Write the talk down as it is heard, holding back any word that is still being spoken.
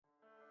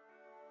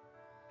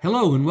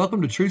Hello and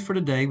welcome to Truth for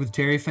Today with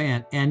Terry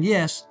Fant. And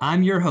yes,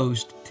 I'm your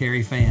host,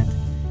 Terry Fant.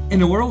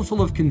 In a world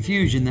full of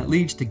confusion that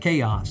leads to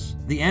chaos,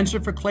 the answer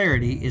for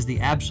clarity is the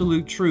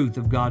absolute truth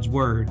of God's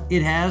Word.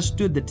 It has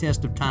stood the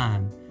test of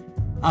time.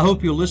 I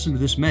hope you'll listen to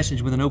this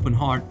message with an open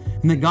heart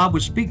and that God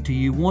would speak to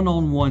you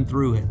one-on-one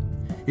through it.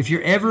 If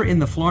you're ever in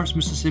the Florence,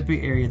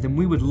 Mississippi area, then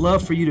we would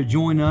love for you to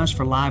join us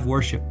for live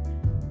worship.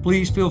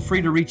 Please feel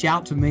free to reach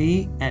out to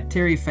me at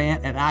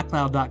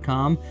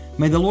terryfant@icloud.com.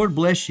 May the Lord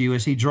bless you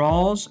as He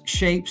draws,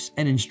 shapes,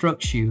 and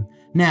instructs you.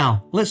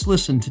 Now, let's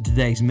listen to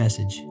today's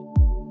message.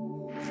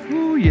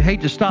 Ooh, you hate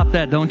to stop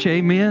that, don't you?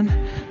 Amen.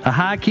 The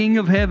high King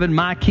of heaven,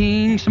 my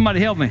King. Somebody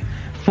help me.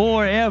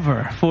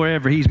 Forever,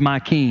 He's my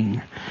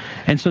King.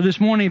 And so this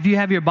morning, if you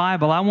have your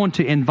Bible, I want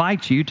to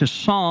invite you to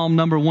Psalm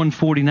number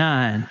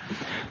 149.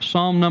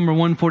 Psalm number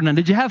 149.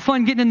 Did you have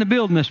fun getting in the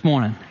building this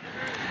morning?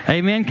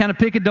 Amen. Kind of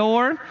pick a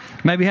door.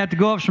 Maybe have to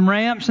go up some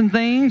ramps and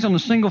things on the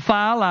single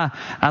file.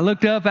 I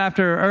looked up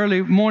after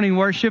early morning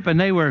worship, and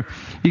they were,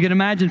 you can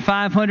imagine,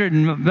 500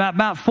 and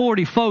about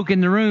 40 folk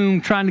in the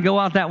room trying to go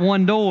out that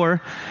one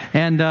door.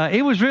 And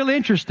it was really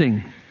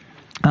interesting.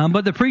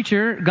 But the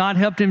preacher, God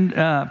helped him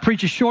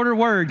preach a shorter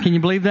word. Can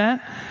you believe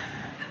that?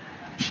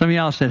 Some of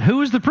y'all said, who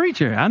was the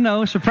preacher? I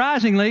know,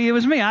 surprisingly, it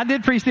was me. I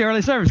did preach the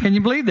early service. Can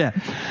you believe that?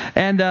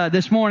 And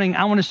this morning,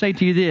 I want to say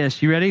to you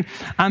this. You ready?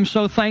 I'm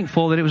so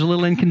thankful that it was a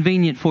little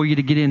inconvenient for you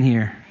to get in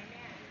here.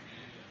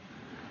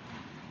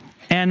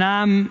 And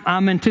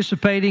I'm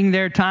anticipating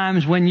there are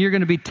times when you're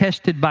going to be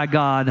tested by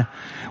God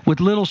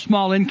with little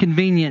small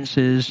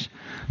inconveniences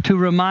to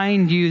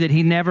remind you that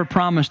He never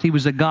promised He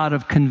was a God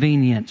of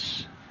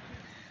convenience.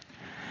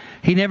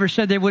 He never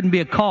said there wouldn't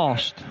be a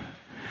cost.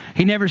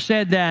 He never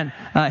said that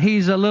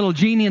He's a little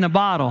genie in a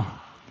bottle,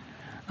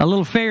 a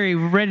little fairy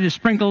ready to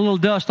sprinkle a little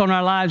dust on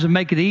our lives and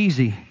make it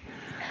easy.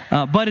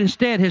 But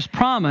instead, His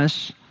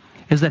promise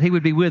is that He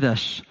would be with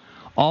us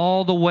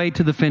all the way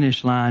to the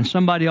finish line.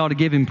 Somebody ought to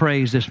give Him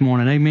praise this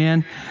morning.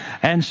 Amen.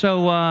 And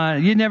so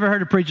you never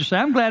heard a preacher say,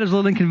 I'm glad it's a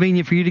little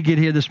inconvenient for you to get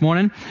here this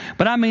morning.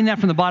 But I mean that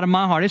from the bottom of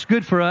my heart. It's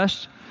good for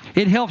us.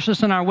 It helps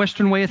us in our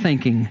Western way of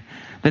thinking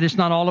that it's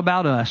not all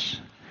about us.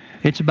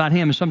 It's about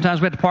Him. And sometimes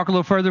we have to park a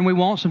little further than we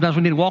want. Sometimes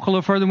we need to walk a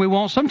little further than we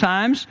want.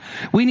 Sometimes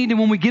we need to,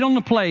 when we get on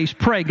the place,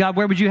 pray, God,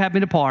 where would you have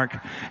me to park?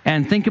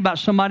 And think about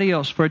somebody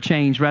else for a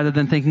change rather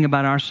than thinking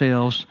about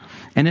ourselves.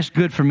 And it's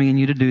good for me and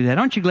you to do that.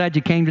 Aren't you glad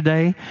you came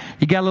today?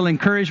 You got a little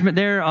encouragement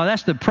there? Oh,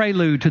 that's the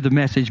prelude to the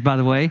message, by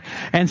the way.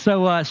 And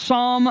so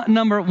Psalm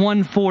number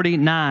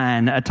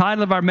 149, a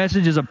title of our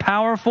message is A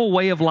Powerful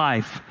Way of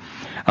Life.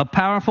 A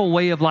powerful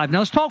way of life. Now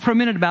let's talk for a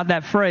minute about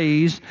that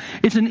phrase.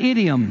 It's an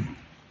idiom.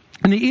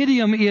 And the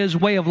idiom is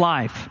way of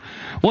life.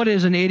 What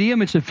is an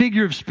idiom? It's a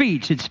figure of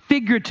speech. It's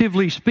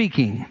figuratively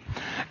speaking.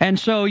 And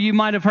so you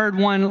might have heard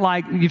one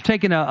like you've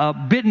taken a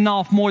bitten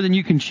off more than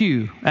you can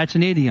chew. That's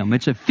an idiom.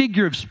 It's a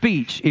figure of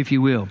speech, if you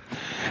will.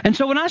 And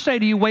so when I say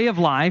to you way of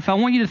life, I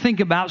want you to think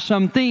about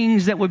some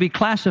things that would be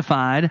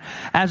classified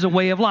as a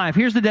way of life.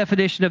 Here's the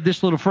definition of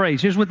this little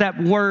phrase. Here's what that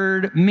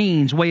word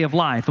means, way of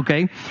life,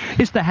 okay?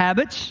 It's the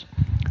habits,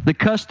 the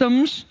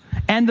customs,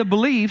 and the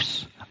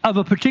beliefs of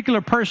a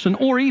particular person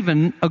or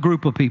even a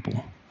group of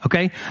people.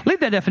 Okay? Leave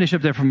that definition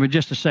up there for me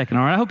just a second,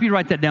 all right? I hope you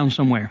write that down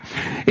somewhere.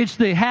 It's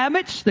the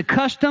habits, the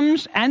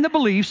customs, and the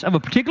beliefs of a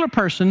particular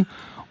person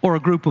or a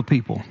group of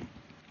people.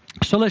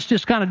 So let's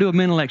just kind of do a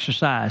mental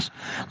exercise.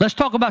 Let's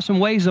talk about some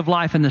ways of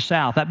life in the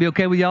South. That be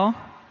okay with y'all?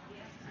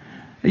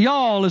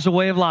 Y'all is a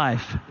way of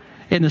life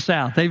in the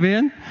South.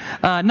 Amen?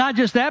 Not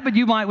just that, but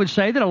you would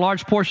say that a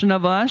large portion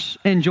of us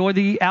enjoy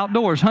the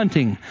outdoors,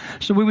 hunting.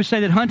 So we would say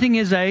that hunting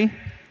is a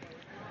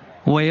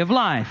way of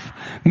life.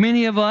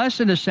 Many of us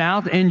in the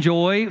South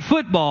enjoy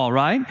football,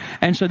 right?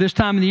 And so this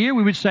time of the year,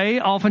 we would say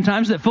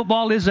oftentimes that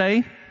football is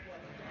a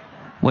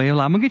way of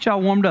life. I'm going to get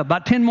y'all warmed up.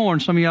 About 10 more,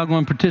 and some of y'all are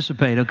going to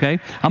participate, okay?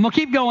 I'm going to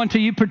keep going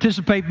until you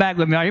participate back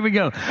with me. All right, here we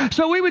go.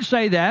 So we would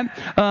say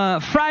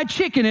that fried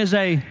chicken is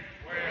a...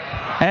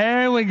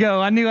 There we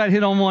go. I knew I'd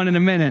hit on one in a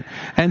minute.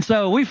 And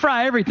so we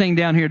fry everything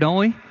down here, don't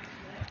we?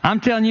 I'm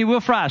telling you,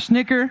 we'll fry a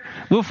Snicker,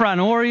 we'll fry an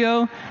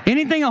Oreo,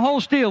 anything a whole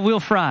steel, we'll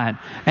fry it.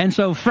 And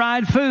so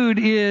fried food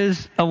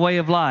is a way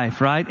of life,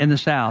 right, in the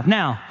South.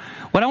 Now,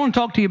 what I want to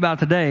talk to you about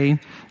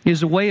today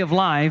is a way of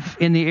life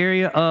in the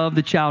area of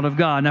the child of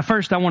God. Now,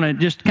 first, I want to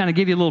just kind of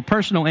give you a little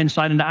personal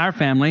insight into our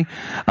family.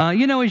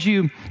 As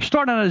you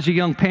start out as a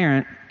young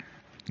parent,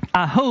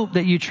 I hope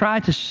that you try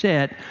to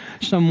set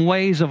some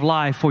ways of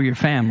life for your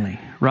family,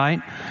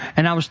 right?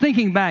 And I was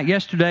thinking back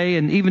yesterday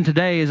and even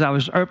today as I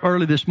was up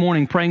early this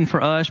morning praying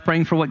for us,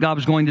 praying for what God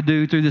was going to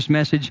do through this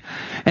message.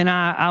 And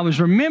I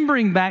was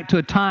remembering back to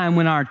a time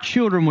when our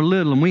children were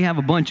little, and we have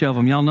a bunch of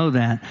them. Y'all know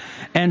that.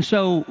 And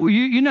so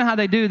you know how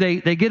they do.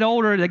 They get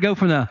older. They go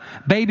from the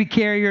baby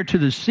carrier to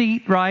the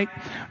seat, right?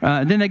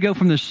 Then they go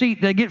from the seat.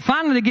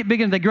 Finally they get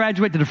big enough. They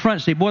graduate to the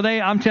front seat.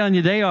 Boy, I'm telling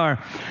you, they are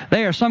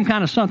some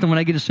kind of something when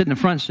they get to sit in the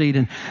front seat.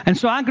 And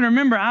so I can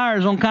remember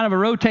ours on kind of a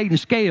rotating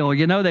scale.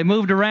 You know, they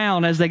moved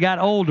around as they got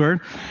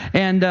older.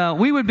 And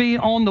we would be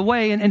on the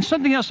way. And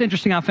something else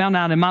interesting I found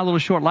out in my little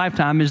short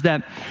lifetime is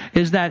that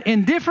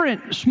in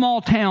different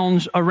small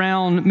towns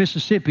around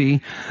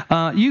Mississippi,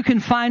 you can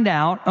find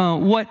out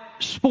what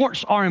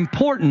sports are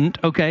important,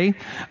 okay,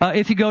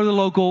 if you go to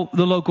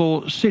the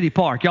local city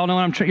park. Y'all know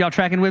what y'all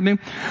tracking with me?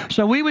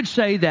 So we would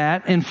say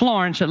that in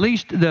Florence, at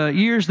least the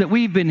years that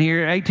we've been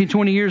here, 18,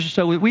 20 years or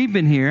so that we've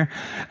been here,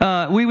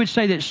 we would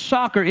say that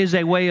soccer is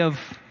a way of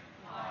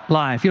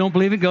life. You don't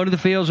believe it? Go to the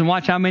fields and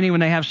watch how many when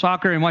they have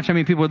soccer and watch how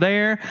many people are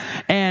there.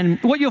 And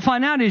what you'll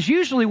find out is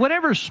usually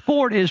whatever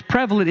sport is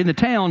prevalent in the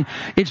town,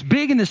 it's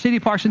big in the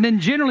city parks. And then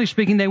generally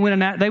speaking, they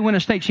win a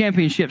state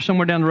championship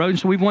somewhere down the road. And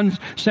so we've won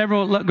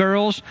several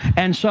girls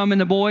and some in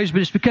the boys,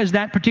 but it's because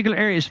that particular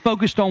area is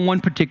focused on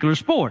one particular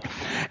sport.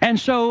 And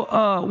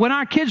so when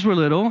our kids were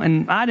little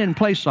and I didn't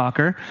play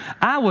soccer,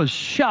 I was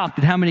shocked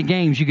at how many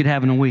games you could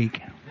have in a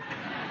week.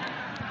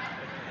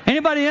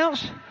 Anybody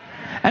else?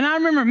 And I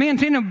remember me and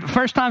Tina,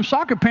 first time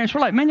soccer parents,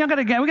 were like, man, we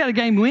got a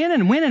game win,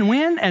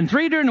 and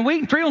 3 during the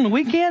week, 3 on the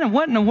weekend, and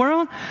what in the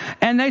world?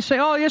 And they say,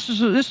 oh, this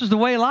is the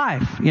way of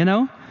life, you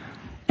know?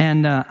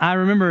 And I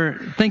remember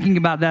thinking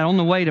about that on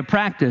the way to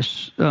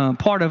practice,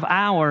 part of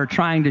our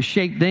trying to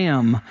shape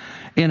them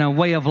in a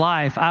way of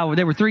life.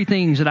 There were 3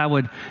 things that I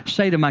would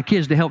say to my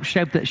kids to help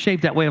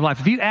shape that way of life.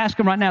 If you ask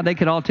them right now, they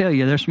could all tell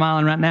you. They're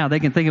smiling right now. They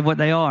can think of what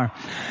they are.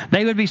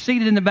 They would be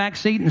seated in the back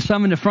seat and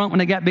some in the front when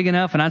they got big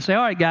enough. And I'd say,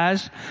 all right,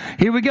 guys,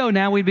 here we go.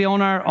 Now we'd be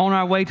on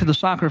our way to the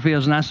soccer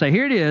fields. And I'd say,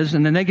 here it is.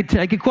 And then they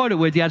could quote it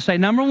with you. I'd say,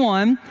 number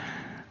 1,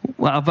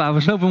 well, I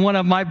was hoping one of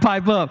them might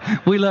pipe up.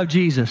 We love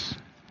Jesus.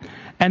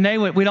 And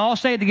we'd all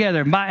say it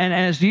together. And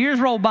as the years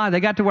rolled by, they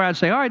got to where I'd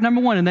say, all right, number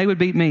 1, and they would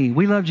beat me.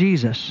 We love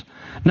Jesus.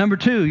 Number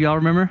 2, y'all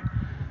remember?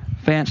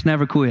 Fants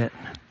never quit.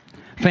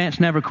 Fants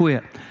never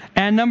quit.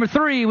 And number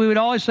 3, we would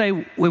always say,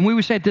 when we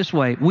would say it this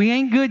way, we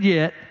ain't good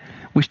yet,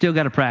 we still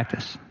got to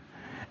practice.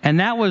 And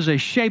that was a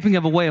shaping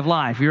of a way of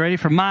life. You ready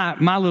for my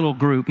little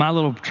group, my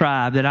little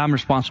tribe that I'm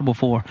responsible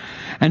for?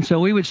 And so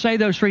we would say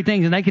those 3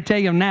 things, and they could tell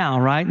you them now,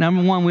 right?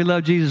 Number 1, we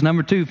love Jesus.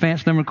 Number 2,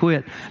 fans never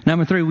quit.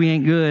 Number 3, we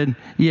ain't good,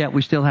 yet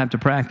we still have to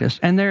practice.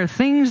 And there are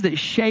things that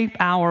shape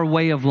our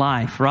way of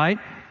life, right?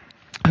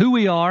 Who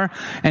we are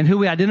and who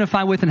we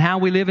identify with and how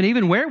we live and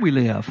even where we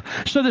live.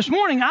 So this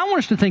morning, I want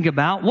us to think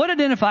about what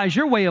identifies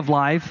your way of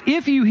life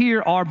if you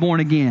here are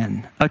born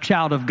again, a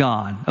child of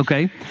God,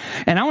 okay?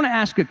 And I want to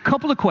ask a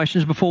couple of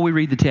questions before we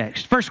read the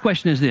text. First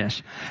question is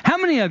this. How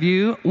many of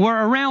you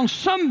were around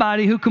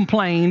somebody who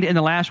complained in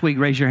the last week?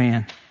 Raise your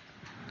hand.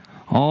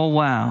 Oh,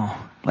 wow.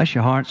 Bless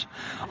your hearts.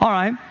 All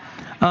right.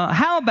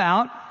 How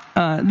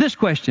about this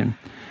question?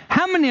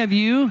 How many of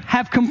you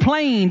have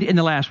complained in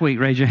the last week?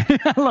 Raise your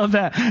hand. I love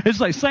that. It's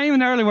like same in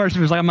the early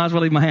worship. It's like I might as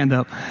well leave my hand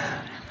up.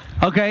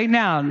 Okay,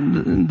 now,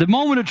 the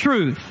moment of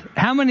truth.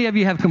 How many of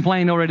you have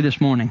complained already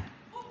this morning?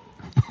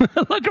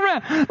 Look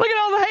around. Look at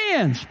all the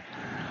hands.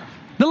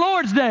 The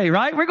Lord's Day,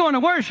 right? We're going to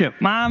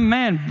worship. My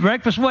man,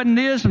 breakfast wasn't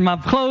this, and my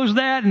clothes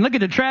that, and look at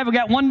the traffic.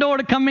 Got one door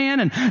to come in,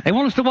 and they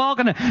want us to walk,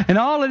 and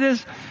all of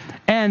this.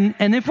 And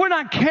if we're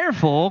not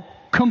careful,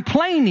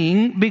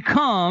 complaining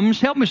becomes,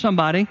 help me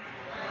somebody,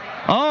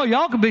 oh,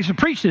 y'all could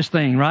preach this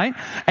thing, right?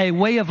 A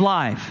way of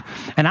life.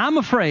 And I'm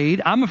afraid,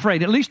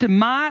 at least in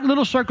my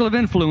little circle of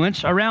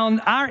influence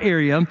around our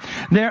area,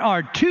 there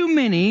are too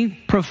many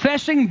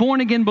professing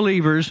born-again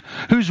believers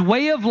whose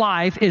way of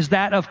life is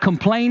that of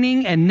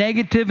complaining and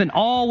negative and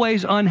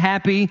always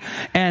unhappy.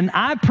 And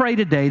I pray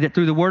today that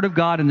through the Word of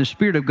God and the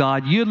Spirit of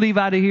God, you'd leave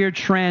out of here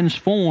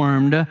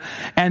transformed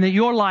and that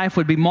your life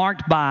would be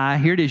marked by,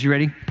 here it is, you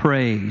ready?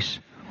 Praise.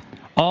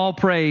 All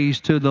praise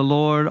to the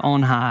Lord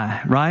on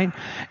high, right?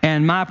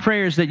 And my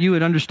prayer is that you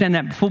would understand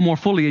that more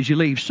fully as you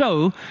leave.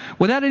 So,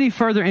 without any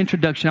further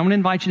introduction, I'm going to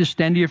invite you to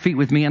stand to your feet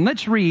with me, and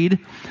let's read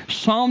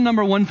Psalm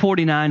number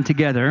 149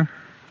 together.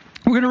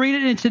 We're going to read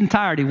it in its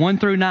entirety, 1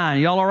 through 9.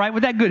 Y'all all right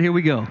with that? Good, here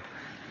we go.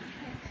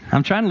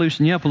 I'm trying to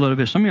loosen you up a little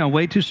bit. Some of you are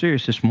way too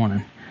serious this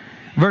morning.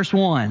 Verse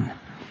 1,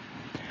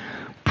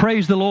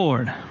 praise the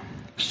Lord.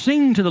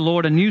 Sing to the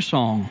Lord a new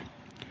song,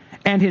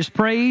 and His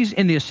praise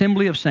in the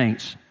assembly of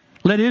saints.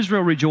 Let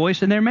Israel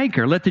rejoice in their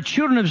Maker. Let the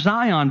children of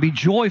Zion be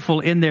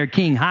joyful in their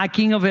King, High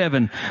King of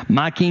heaven,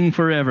 my King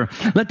forever.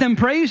 Let them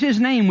praise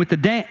His name with the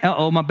dance.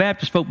 Uh-oh, my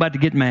Baptist folk about to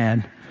get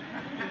mad.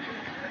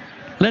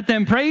 Let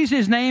them praise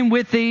His name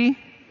with the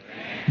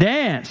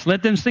dance.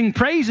 Let them sing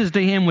praises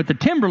to Him with the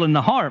timbrel and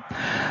the harp.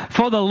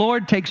 For the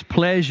Lord takes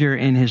pleasure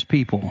in His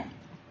people.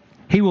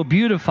 He will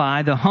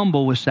beautify the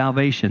humble with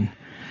salvation.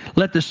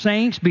 Let the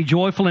saints be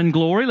joyful in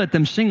glory. Let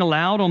them sing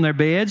aloud on their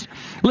beds.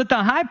 Let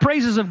the high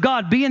praises of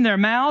God be in their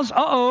mouths.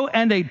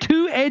 And a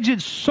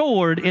two-edged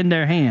sword in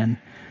their hand.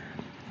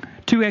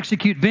 To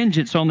execute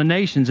vengeance on the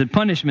nations and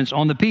punishments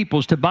on the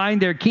peoples. To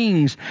bind their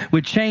kings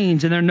with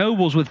chains and their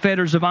nobles with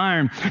fetters of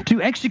iron.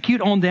 To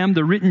execute on them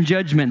the written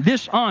judgment.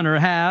 This honor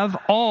have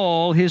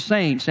all His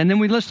saints. And then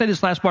let's say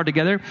this last part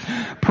together.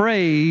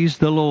 Praise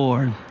the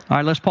Lord. All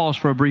right, let's pause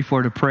for a brief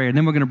word of prayer, and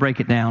then we're going to break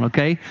it down,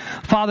 okay?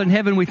 Father in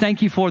heaven, we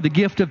thank You for the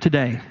gift of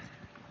today.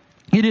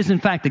 It is, in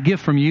fact, a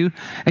gift from you,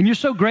 and you're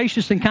so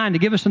gracious and kind to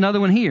give us another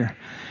one here.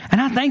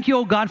 And I thank you,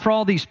 oh God, for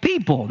all these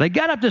people. They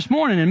got up this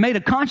morning and made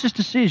a conscious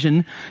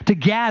decision to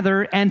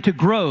gather and to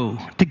grow,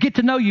 to get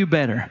to know you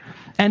better,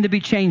 and to be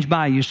changed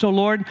by you. So,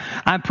 Lord,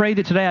 I pray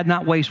that today I'd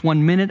not waste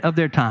 1 minute of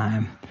their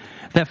time.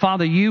 That,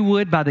 Father, you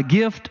would, by the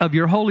gift of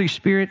your Holy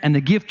Spirit and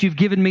the gift you've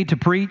given me to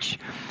preach,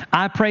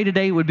 I pray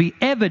today it would be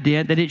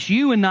evident that it's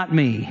you and not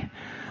me.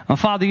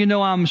 Father, you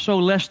know I'm so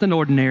less than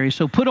ordinary,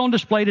 so put on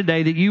display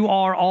today that you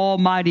are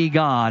Almighty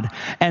God,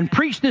 and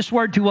preach this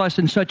word to us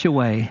in such a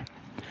way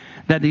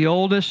that the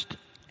oldest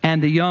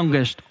and the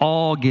youngest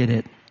all get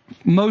it.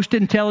 Most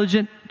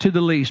intelligent to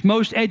the least,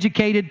 most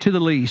educated to the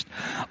least.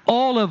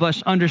 All of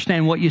us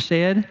understand what you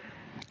said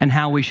and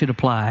how we should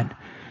apply it.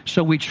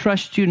 So we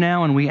trust you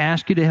now, and we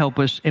ask you to help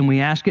us, and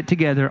we ask it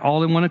together,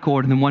 all in one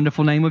accord, in the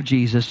wonderful name of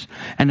Jesus.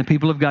 And the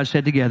people of God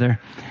said together,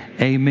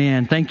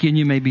 amen. Thank you, and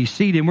you may be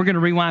seated. We're going to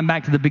rewind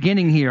back to the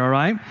beginning here, all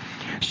right?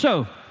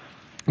 So,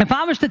 if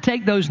I was to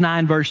take those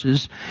 9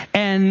 verses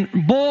and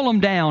boil them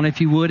down,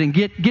 if you would, and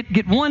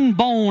get one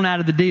bone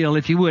out of the deal,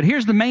 if you would,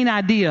 here's the main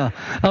idea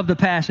of the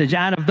passage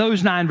out of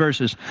those 9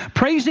 verses.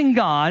 Praising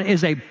God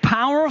is a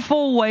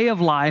powerful way of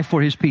life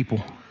for His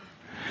people.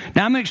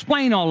 Now, I'm going to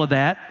explain all of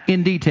that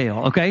in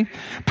detail, okay?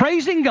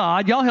 Praising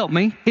God, y'all help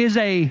me, is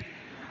a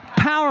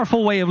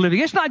powerful way of living.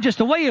 It's not just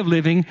a way of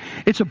living,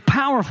 it's a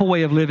powerful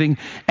way of living,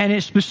 and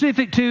it's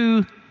specific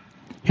to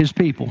His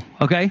people,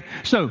 okay?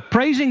 So,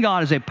 praising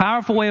God is a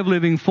powerful way of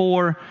living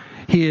for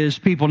His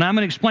people. Now, I'm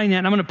going to explain that,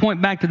 and I'm going to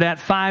point back to that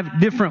 5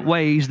 different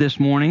ways this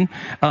morning,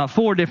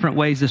 4 different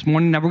ways this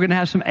morning. Now, we're going to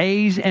have some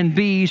A's and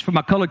B's for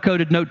my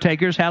color-coded note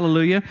takers.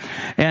 Hallelujah.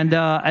 And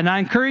I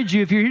encourage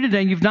you, if you're here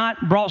today and you've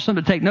not brought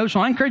something to take notes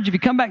on, I encourage you, if you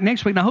come back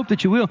next week, and I hope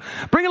that you will,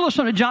 bring a little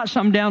something to jot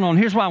something down on.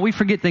 Here's why: we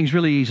forget things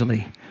really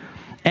easily.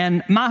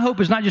 And my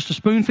hope is not just to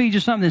spoon feed you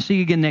something and see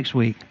you again next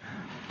week,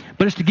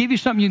 but it's to give you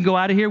something you can go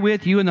out of here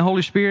with, you and the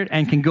Holy Spirit,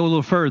 and can go a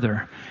little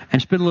further and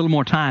spend a little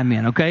more time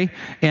in, okay?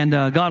 And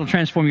God will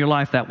transform your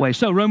life that way.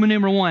 So, Roman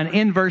number 1,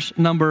 in verse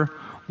number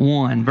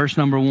 1. Verse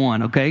number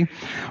 1, okay?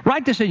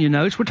 Write this in your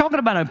notes. We're talking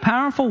about a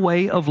powerful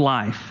way of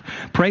life.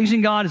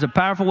 Praising God is a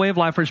powerful way of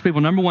life for His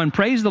people. Number 1,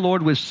 praise the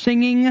Lord with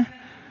singing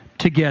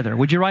together.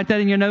 Would you write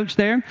that in your notes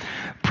there?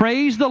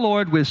 Praise the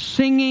Lord with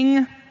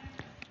singing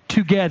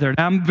together.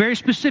 Now, I'm very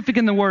specific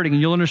in the wording,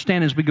 and you'll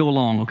understand as we go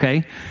along,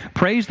 okay?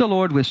 Praise the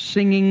Lord with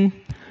singing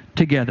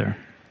together.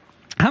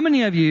 How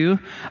many of you,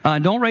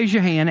 don't raise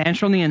your hand,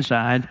 answer on the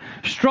inside,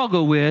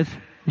 struggle with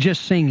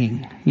just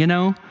singing, you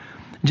know?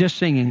 Just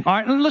singing. All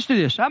right, let's do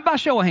this. By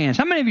show of hands,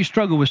 how many of you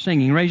struggle with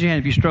singing? Raise your hand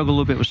if you struggle a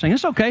little bit with singing.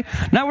 It's okay.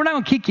 Now, we're not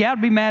going to kick you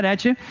out, be mad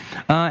at you.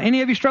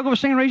 Any of you struggle with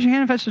singing? Raise your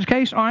hand if that's the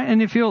case. All right, and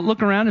if you'll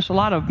look around, there's a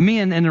lot of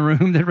men in the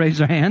room that raise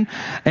their hand,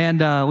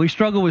 and we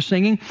struggle with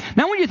singing.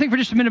 Now, I want you to think for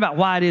just a minute about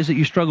why it is that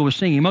you struggle with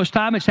singing. Most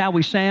time, it's how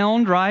we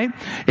sound, right?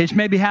 It's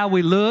maybe how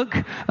we look,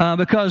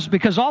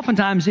 because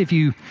oftentimes, if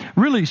you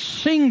really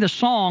sing the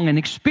song and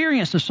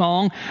experience the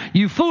song,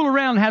 you fool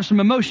around and have some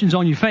emotions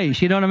on your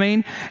face, you know what I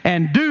mean?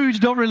 And dudes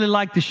don't really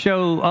like to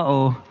show,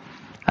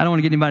 I don't want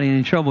to get anybody in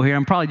any trouble here.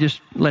 I'm probably just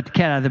let the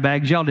cat out of the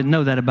bag, 'cause y'all didn't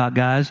know that about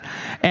guys.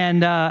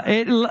 And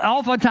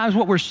oftentimes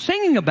what we're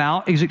singing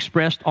about is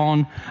expressed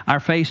on our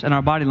face and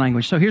our body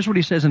language. So here's what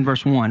he says in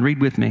verse 1. Read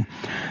with me.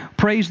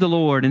 Praise the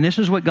Lord. And this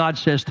is what God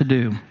says to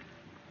do.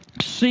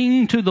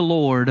 Sing to the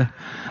Lord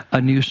a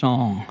new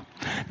song.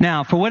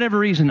 Now, for whatever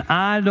reason,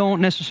 I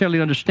don't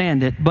necessarily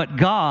understand it, but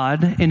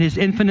God, in His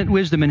infinite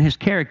wisdom and His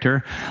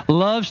character,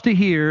 loves to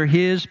hear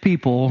His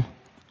people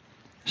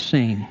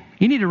sing.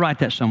 You need to write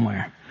that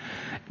somewhere.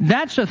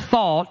 That's a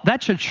thought,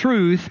 that's a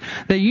truth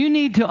that you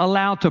need to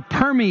allow to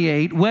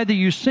permeate whether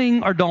you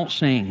sing or don't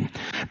sing.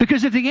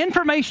 Because if the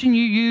information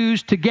you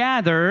use to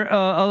gather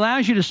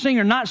allows you to sing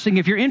or not sing,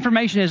 if your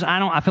information is,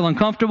 I feel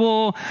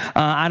uncomfortable,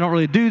 I don't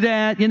really do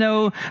that,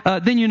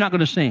 then you're not going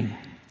to sing.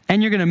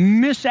 And you're going to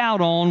miss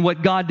out on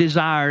what God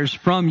desires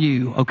from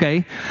you,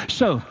 okay?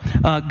 So,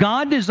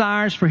 God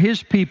desires for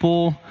His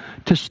people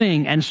to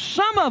sing. And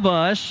some of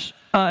us,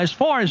 as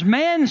far as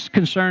man's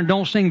concerned,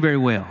 don't sing very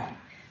well.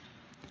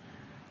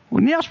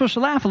 Well, you're not supposed to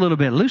laugh a little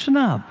bit. Loosen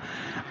up.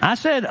 I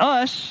said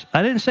us.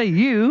 I didn't say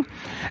you.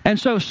 And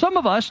so some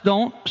of us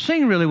don't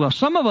sing really well.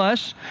 Some of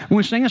us, when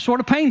we sing, it's sort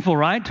of painful,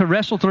 right, to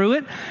wrestle through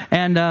it.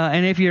 And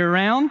if you're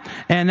around,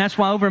 and that's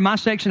why over in my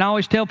section, I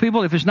always tell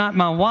people, if it's not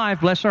my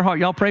wife, bless her heart,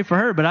 y'all pray for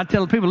her. But I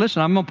tell people,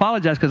 listen, I'm going to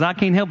apologize because I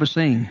can't help but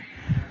sing.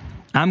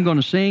 I'm going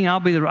to sing.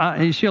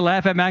 She'll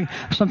laugh at me.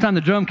 Sometimes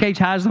the drum cage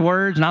hides the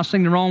words, and I'll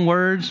sing the wrong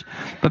words.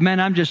 But, man,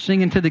 I'm just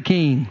singing to the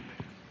King.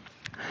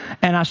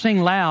 And I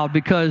sing loud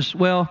because,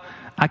 well,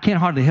 I can't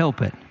hardly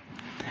help it.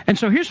 And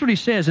so here's what he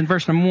says in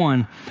verse number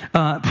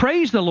 1.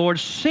 Praise the Lord,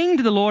 sing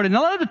to the Lord. And I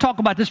love to talk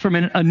about this for a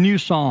minute, a new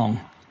song.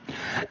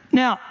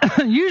 Now,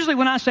 usually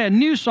when I say a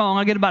new song,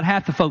 I get about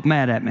half the folk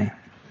mad at me.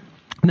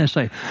 And they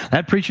say,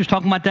 that preacher's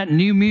talking about that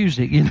new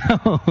music,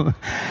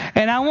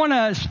 And I want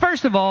to,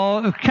 first of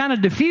all, kind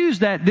of diffuse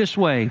that this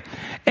way.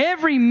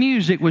 Every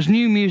music was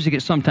new music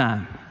at some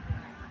time.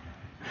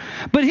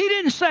 But he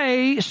didn't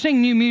say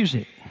sing new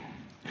music.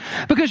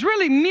 Because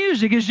really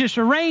music is just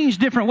arranged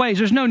different ways.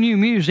 There's no new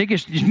music.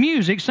 It's just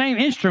music, same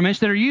instruments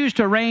that are used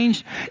to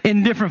arrange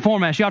in different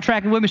formats. Y'all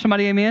tracking with me?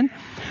 Somebody amen?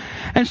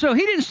 And so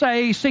he didn't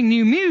say sing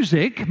new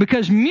music,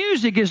 because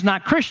music is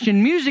not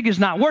Christian. Music is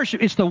not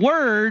worship. It's the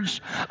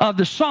words of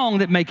the song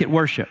that make it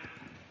worship.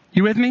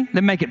 You with me?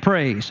 That make it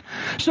praise.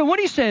 So what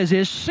he says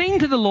is sing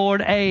to the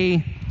Lord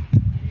a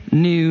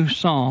new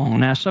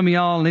song. Now, some of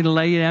y'all need to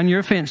lay down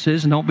your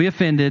offenses and don't be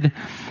offended,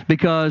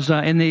 because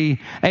in the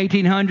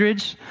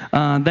 1800s,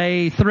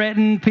 they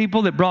threatened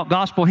people that brought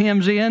gospel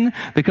hymns in,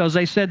 because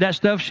they said that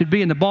stuff should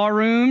be in the bar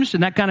rooms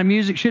and that kind of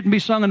music shouldn't be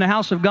sung in the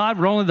house of God,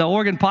 where only the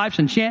organ pipes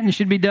and chanting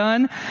should be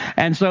done.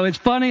 And so it's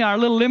funny, our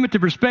little limited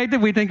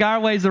perspective, we think our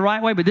way is the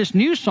right way, but this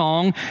new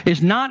song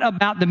is not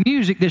about the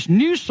music. This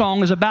new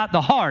song is about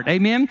the heart.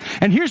 Amen?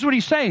 And here's what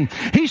he's saying.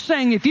 He's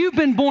saying if you've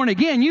been born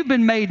again, you've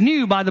been made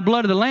new by the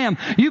blood of the Lamb,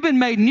 you've been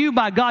made new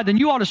by God, then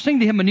you ought to sing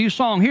to him a new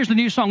song. Here's the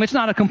new song. It's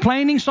not a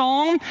complaining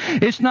song.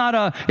 It's not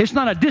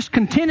a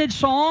discontented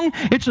song.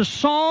 It's a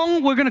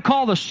song we're going to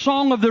call the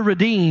song of the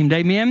redeemed.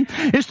 Amen.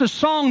 It's the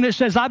song that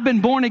says, I've been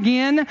born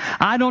again.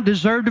 I don't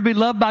deserve to be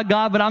loved by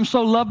God, but I'm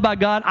so loved by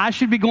God. I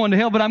should be going to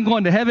hell, but I'm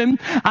going to heaven.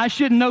 I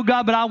shouldn't know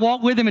God, but I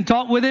walk with him and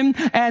talk with him.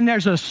 And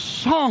there's a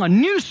song, a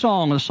new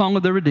song, a song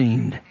of the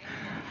redeemed.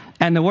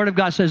 And the Word of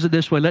God says it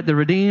this way: let the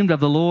redeemed of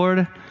the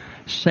Lord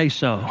say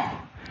so.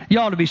 You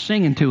ought to be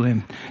singing to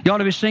him. You ought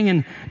to be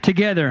singing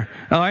together.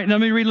 All right,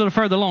 let me read a little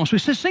further along. So he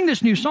says, sing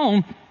this new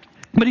song.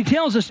 But he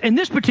tells us in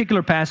this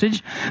particular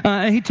passage,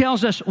 he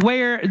tells us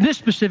where this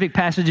specific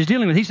passage is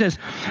dealing with. He says,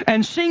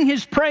 and sing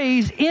his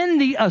praise in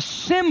the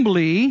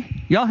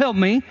assembly, y'all help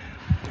me,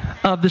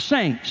 of the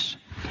saints.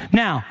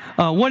 Now,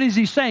 what is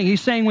he saying?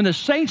 He's saying when the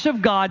saints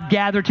of God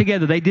gather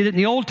together. They did it in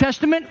the Old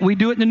Testament. We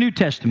do it in the New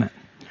Testament.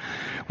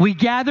 We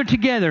gather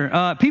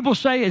together. People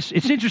say it's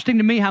interesting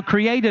to me how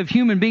creative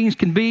human beings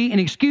can be in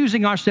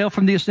excusing ourselves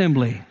from the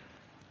assembly.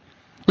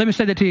 Let me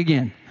say that to you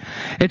again.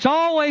 It's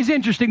always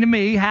interesting to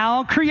me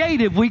how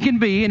creative we can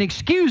be in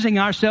excusing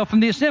ourselves from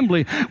the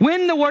assembly,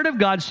 when the Word of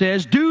God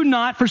says, do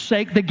not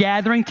forsake the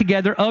gathering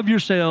together of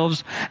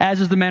yourselves,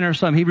 as is the manner of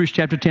some. Hebrews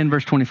chapter 10,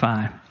 verse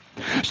 25.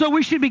 So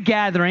we should be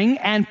gathering,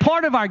 and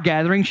part of our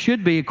gathering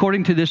should be,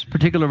 according to this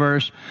particular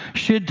verse,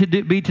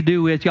 be to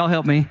do with, y'all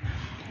help me,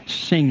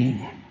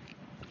 singing.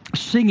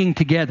 Singing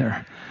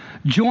together,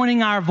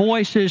 joining our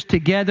voices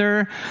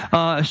together,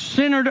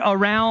 centered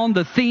around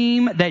the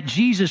theme that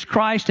Jesus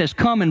Christ has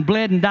come and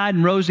bled and died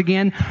and rose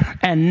again,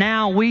 and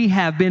now we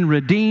have been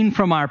redeemed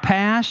from our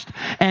past,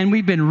 and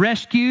we've been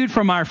rescued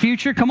from our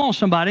future. Come on,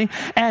 somebody.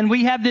 And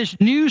we have this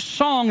new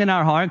song in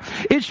our heart.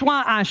 It's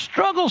why I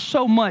struggle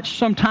so much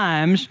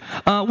sometimes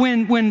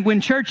when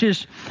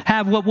churches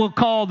have what we'll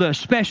call the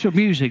special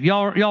music.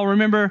 Y'all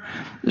remember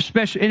the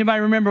special?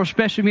 Anybody remember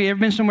special music? Ever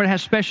been somewhere that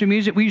has special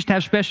music? We used to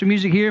have special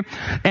music here,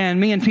 and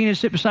me and Tina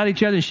sit beside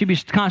each other, and she'd be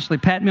constantly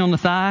patting me on the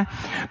thigh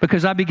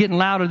because I'd be getting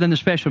louder than the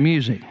special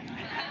music.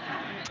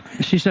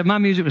 She said my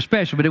music was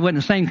special, but it wasn't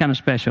the same kind of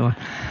special.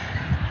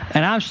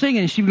 And I was singing,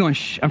 and she'd be going,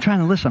 shh, I'm trying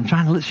to listen.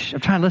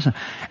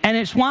 And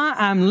it's why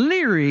I'm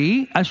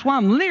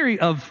leery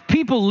of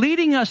people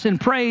leading us in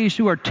praise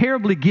who are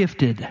terribly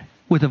gifted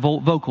with a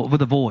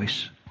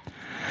voice.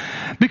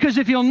 Because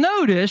if you'll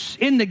notice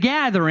in the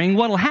gathering,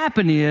 what'll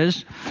happen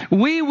is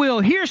we will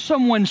hear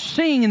someone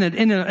sing,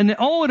 and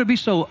it'll be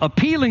so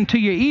appealing to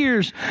your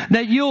ears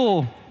that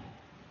you'll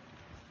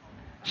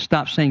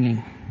stop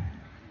singing.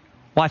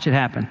 Watch it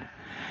happen.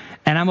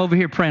 And I'm over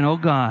here praying, oh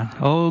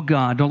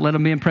God, don't let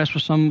them be impressed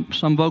with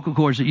some vocal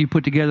cords that you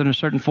put together in a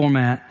certain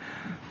format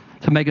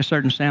to make a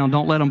certain sound.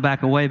 Don't let them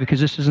back away, because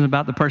this isn't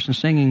about the person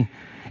singing.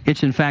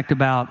 It's in fact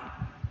about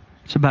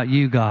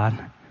you,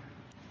 God.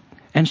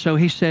 And so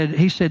he said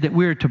that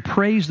we're to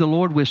praise the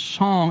Lord with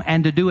song,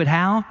 and to do it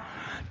how?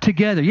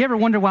 Together. You ever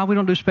wonder why we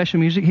don't do special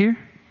music here?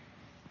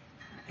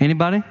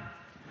 Anybody?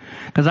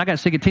 Because I got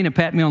sick of Tina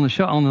patting me on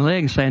the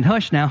leg and saying,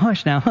 hush now.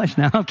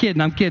 I'm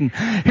kidding.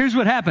 Here's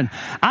what happened.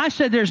 I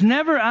said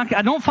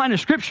I don't find a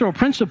scriptural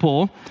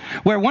principle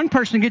where one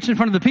person gets in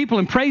front of the people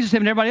and praises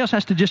him, and everybody else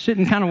has to just sit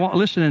and kind of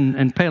listen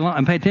and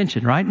pay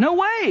attention, right? No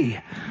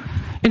way.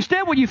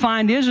 Instead, what you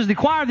find is the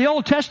choir of the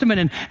Old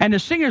Testament and the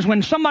singers,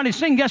 when somebody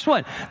sings, guess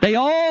what? They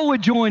all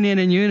would join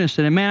in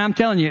unison. And man, I'm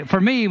telling you, for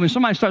me, when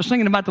somebody starts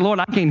singing about the Lord,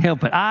 I can't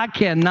help it. I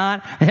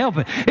cannot help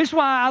it. It's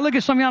why I look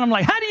at some of y'all and I'm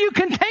like, how do you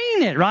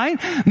contain it, right?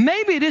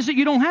 Maybe it is that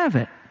you don't have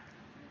it.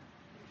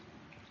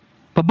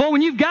 But boy,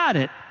 when you've got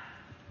it,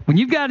 when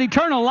you've got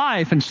eternal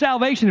life and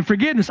salvation and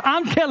forgiveness,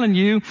 I'm telling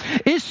you,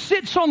 it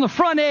sits on the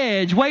front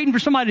edge waiting for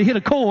somebody to hit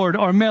a chord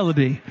or a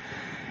melody.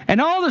 And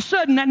all of a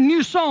sudden, that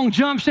new song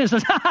jumps in and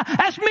says,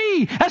 that's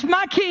me. That's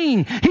my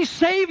King. He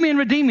saved me and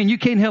redeemed me. And you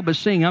can't help but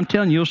sing. I'm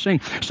telling you, you'll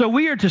sing. So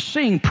we are to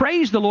sing.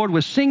 Praise the Lord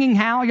with singing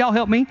how? Y'all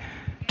help me?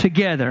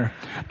 Together.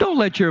 Don't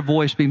let your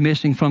voice be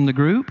missing from the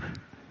group.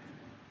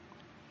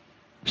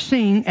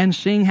 Sing, and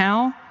sing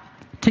how?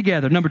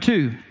 Together. Number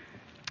 2.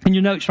 In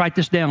your notes, write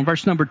this down.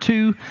 Verse number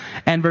 2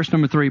 and verse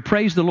number 3.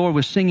 Praise the Lord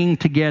with singing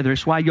together.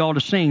 It's why you ought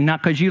to sing.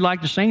 Not because you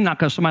like to sing, not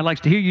because somebody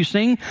likes to hear you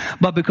sing,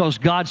 but because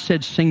God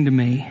said, sing to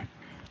me.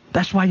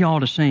 That's why you ought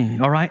to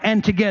sing, all right?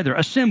 And together,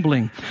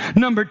 assembling.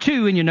 Number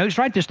 2 in your notes,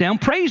 write this down.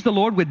 Praise the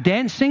Lord with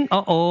dancing.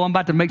 I'm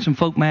about to make some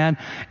folk mad.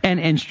 And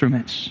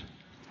instruments.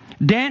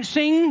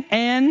 Dancing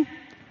and,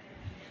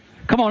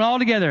 come on, all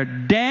together.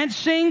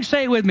 Dancing,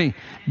 say it with me.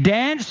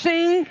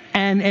 Dancing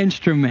and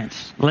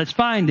instruments. Let's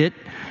find it.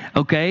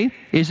 Okay,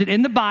 is it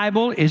in the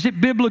Bible? Is it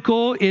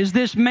biblical? Is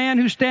this man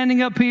who's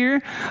standing up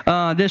here,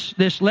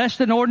 this less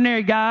than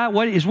ordinary guy,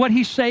 what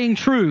he's saying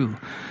true?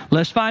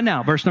 Let's find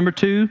out. Verse number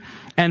 2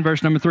 and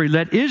verse number 3.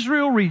 Let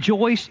Israel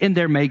rejoice in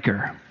their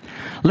Maker.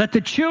 Let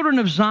the children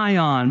of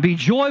Zion be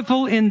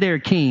joyful in their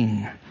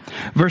King.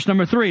 Verse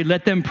number 3.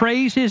 Let them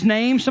praise His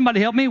name.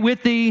 Somebody help me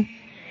with the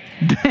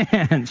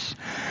dance.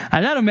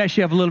 Now, that'll mess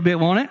you up a little bit,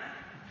 won't it?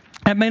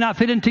 That may not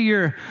fit into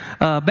your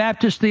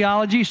Baptist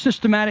theology,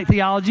 systematic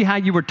theology, how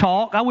you were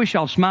taught. I wish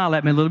y'all smile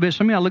at me a little bit.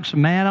 Some of y'all look so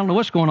mad. I don't know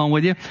what's going on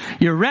with you.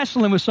 You're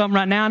wrestling with something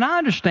right now, and I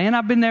understand.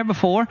 I've been there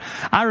before.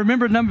 I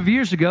remember a number of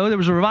years ago, there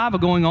was a revival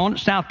going on at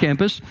South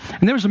Campus,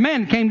 and there was a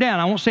man that came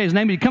down. I won't say his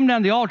name, but he'd come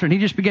down the altar, and he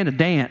just began to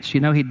dance. You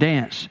know, he'd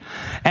dance.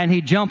 And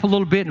he'd jump a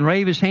little bit and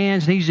wave his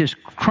hands, and he's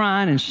just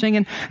crying and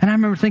singing. And I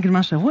remember thinking to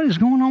myself, what is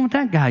going on with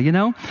that guy, you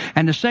know?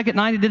 And the second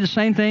night, he did the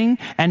same thing,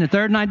 and the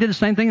third night, did the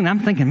same thing, and I'm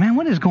thinking, man,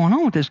 what is going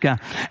on with this guy?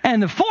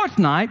 And the fourth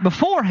night,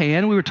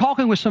 beforehand, we were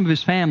talking with some of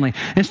his family.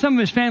 And some of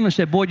his family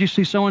said, boy, did you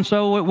see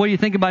so-and-so? What do you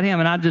think about him?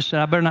 And I just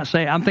said, I better not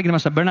say, I'm thinking to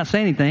myself, I better not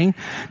say anything,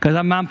 because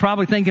I'm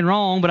probably thinking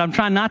wrong, but I'm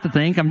trying not to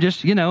think. I'm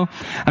just, I'm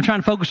trying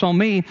to focus on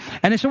me.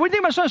 And they said, what do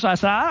you think about so-and-so? I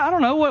said, I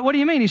don't know. What do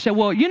you mean? He said,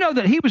 well, you know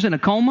that he was in a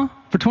coma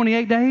for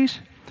 28 days?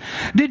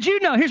 Did you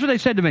know, here's what they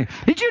said to me.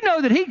 Did you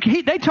know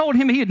that they told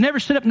him he'd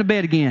never sit up in the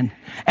bed again?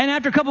 And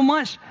after a couple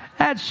months,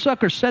 that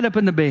sucker sat up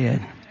in the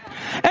bed.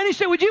 And he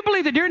said, would you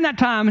believe that during that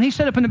time, and he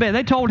sat up in the bed,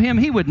 they told him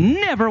he would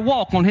never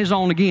walk on his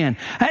own again.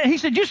 And he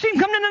said, you see him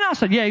coming in and out? I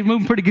said, yeah, he's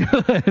moving pretty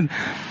good.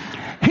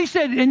 He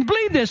said, and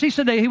believe this, he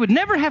said that he would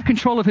never have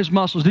control of his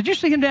muscles. Did you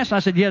see him dancing?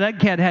 I said, yeah, that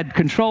cat had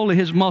control of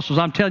his muscles.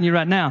 I'm telling you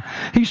right now.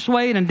 He's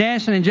swaying and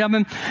dancing and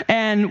jumping.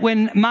 And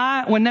when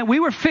we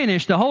were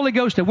finished, the Holy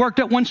Ghost had worked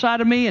up one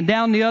side of me and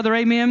down the other,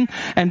 amen,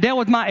 and dealt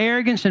with my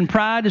arrogance and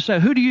pride to say,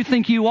 who do you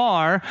think you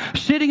are,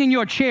 sitting in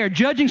your chair,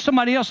 judging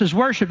somebody else's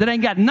worship that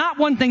ain't got not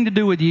one thing to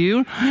do with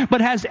you, but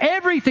has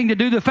everything to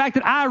do with the fact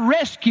that I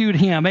rescued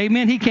him,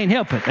 amen. He can't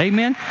help it,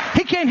 amen.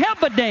 He can't help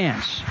but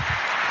dance.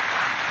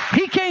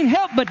 He can't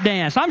help but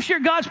dance. I'm sure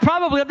God's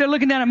probably up there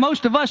looking down at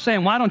most of us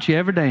saying, why don't you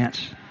ever dance?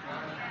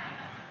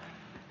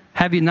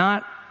 Have you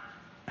not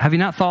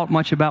thought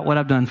much about what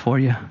I've done for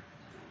you?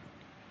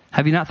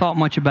 Have you not thought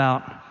much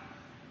about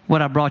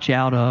what I brought you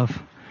out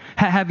of?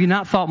 Have you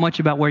not thought much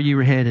about where you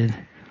were headed?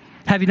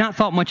 Have you not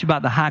thought much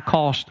about the high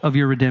cost of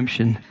your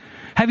redemption?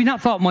 Have you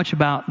not thought much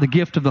about the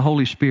gift of the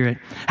Holy Spirit?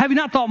 Have you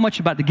not thought much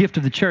about the gift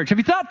of the church? Have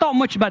you not thought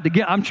much about the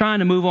gift? I'm trying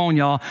to move on,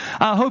 y'all.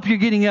 I hope you're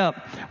getting up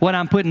what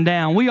I'm putting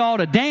down. We ought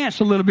to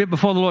dance a little bit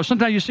before the Lord.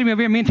 Sometimes you see me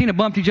over here. Me and Tina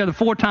bumped each other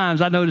 4 times,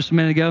 I noticed a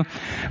minute ago.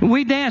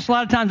 We dance a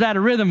lot of times out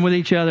of rhythm with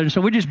each other. And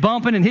so we're just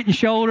bumping and hitting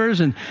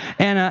shoulders. And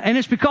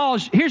it's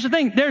because, here's the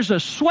thing, there's a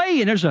sway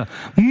and there's a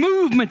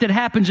movement that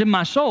happens in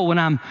my soul when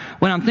I'm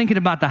thinking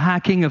about the high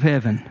King of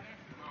heaven.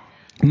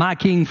 My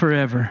King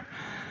forever.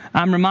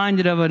 I'm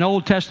reminded of an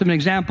Old Testament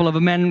example of a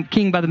man,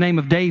 king by the name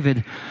of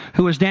David,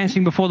 who was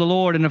dancing before the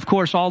Lord. And of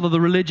course, all of the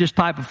religious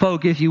type of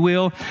folk, if you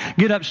will,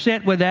 get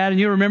upset with that.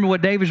 And you remember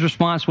what David's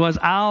response was,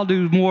 I'll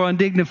do more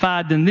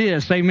undignified than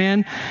this.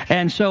 Amen.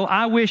 And so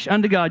I wish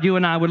unto God, you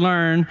and I would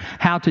learn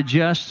how to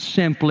just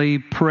simply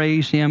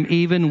praise Him,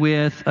 even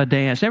with a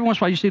dance. Every once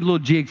in a while, you see a little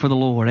jig for the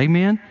Lord.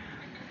 Amen.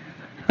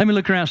 Let me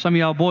look around some of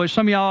y'all boys.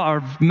 Some of y'all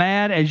are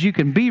mad as you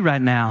can be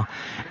right now.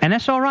 And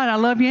that's all right. I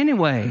love you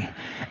anyway.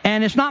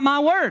 And it's not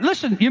my word.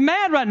 Listen, you're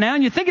mad right now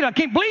and you're thinking, I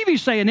can't believe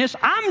he's saying this.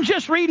 I'm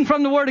just reading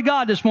from the Word of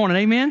God this morning.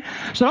 Amen.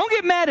 So don't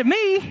get mad at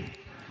me.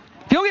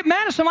 If you don't get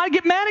mad at somebody,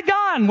 get mad at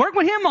God and work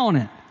with Him on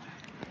it.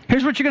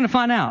 Here's what you're going to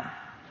find out.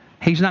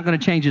 He's not going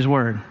to change His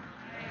word.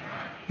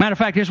 Matter of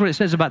fact, here's what it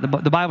says about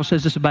the Bible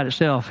says this about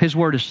itself. His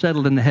word is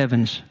settled in the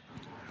heavens.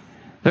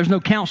 There's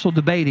no council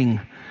debating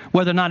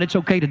whether or not it's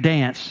okay to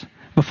dance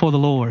before the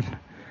Lord.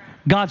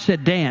 God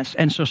said dance.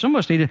 And so some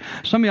of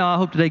y'all, I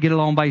hope today get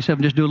along by yourself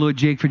and just do a little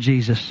jig for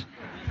Jesus.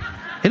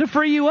 It'll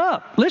free you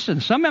up.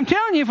 Listen, I'm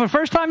telling you, for the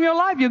first time in your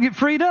life, you'll get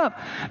freed up.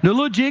 Do a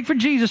little jig for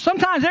Jesus.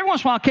 Sometimes, every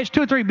once in a while, I'll catch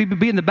 2 or 3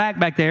 be in the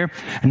back there,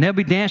 and they'll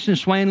be dancing and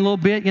swaying a little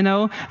bit, And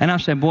I'm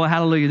saying, boy,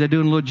 hallelujah, they're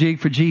doing a little jig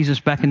for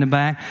Jesus back in the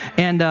back.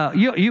 And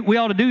we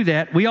ought to do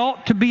that. We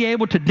ought to be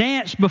able to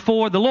dance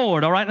before the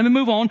Lord. All right, let me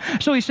move on.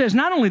 So he says,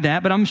 not only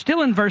that, but I'm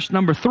still in verse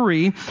number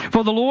 3.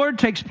 For the Lord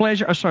takes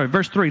pleasure,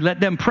 verse 3. Let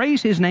them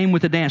praise His name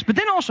with a dance. But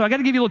then also, I got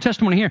to give you a little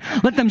testimony here.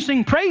 Let them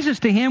sing praises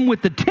to Him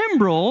with the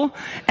timbrel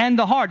and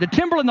the harp. The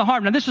timbrel and the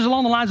harp. Now, this is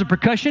along the lines of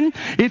percussion,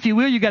 if you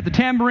will. You got the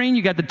tambourine,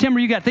 you got the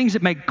timbre, you got things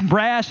that make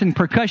brass and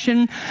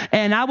percussion.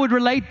 And I would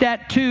relate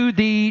that to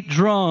the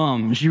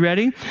drums. You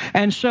ready?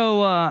 And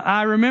so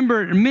I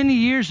remember many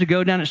years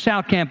ago down at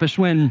South Campus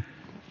when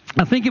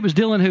I think it was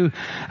Dylan who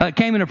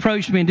came and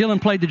approached me, and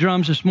Dylan played the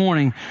drums this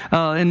morning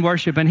in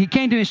worship. And he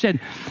came to me and said,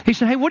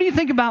 hey, what do you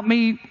think about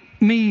me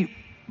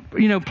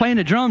playing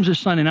the drums this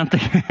Sunday. And I'm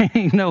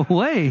thinking, no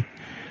way.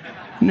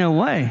 No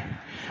way.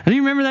 Do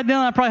you remember that,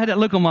 Dylan? I probably had that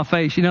look on my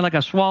face, like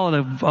I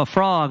swallowed a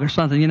frog or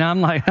something. I'm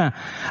like,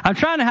 I'm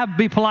trying to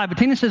be polite, but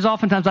Tina says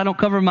oftentimes I don't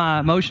cover my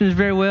emotions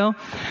very well.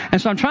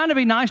 And so I'm trying to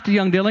be nice to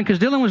young Dylan, because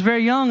Dylan was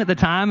very young at the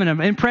time and an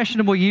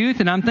impressionable youth.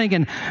 And I'm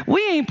thinking,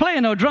 we ain't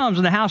playing no drums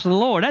in the house of the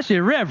Lord. That's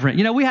irreverent.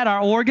 We had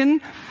our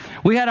organ.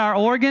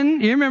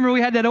 You remember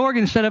we had that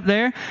organ set up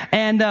there,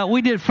 and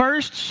we did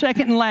first,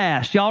 second, and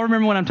last. Y'all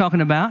remember what I'm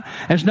talking about?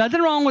 There's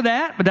nothing wrong with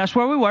that, but that's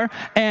where we were.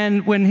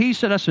 And when he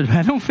said, I said,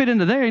 I don't fit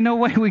into there. Ain't no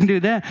way we can do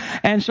that.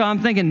 And so I'm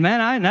thinking,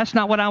 man, that's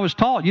not what I was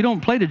taught. You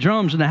don't play the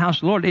drums in the house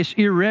of the Lord. It's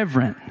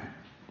irreverent.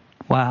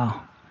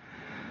 Wow.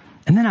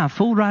 And then I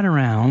fooled right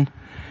around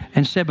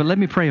and said, but let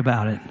me pray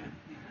about it.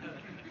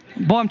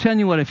 Boy, I'm telling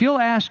you what, if you'll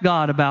ask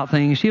God about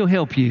things, He'll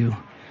help you.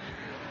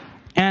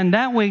 And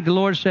that week, the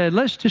Lord said,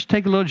 let's just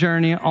take a little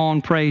journey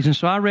on praise. And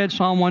so I read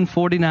Psalm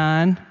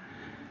 149,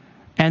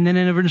 and then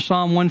over to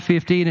Psalm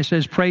 150, and it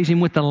says, praise Him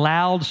with the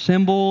loud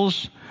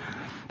cymbals.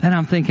 Then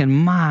I'm thinking,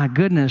 my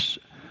goodness,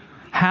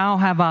 how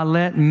have I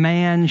let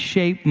man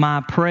shape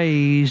my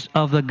praise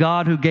of the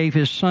God who gave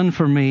His Son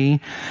for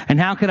me? And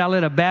how could I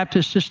let a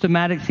Baptist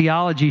systematic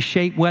theology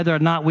shape whether or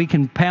not we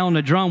can pound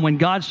a drum, when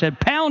God said,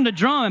 pound the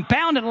drum and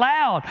pound it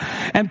loud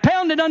and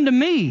pound it unto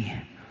me?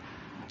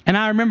 And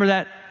I remember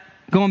that,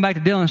 going back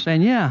to Dylan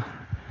saying, yeah,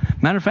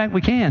 matter of fact,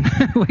 we can.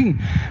 We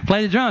can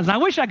play the drums. And I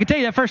wish I could tell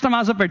you that first time I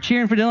was up there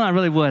cheering for Dylan, I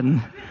really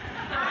wouldn't.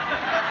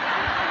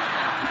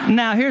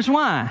 Now, here's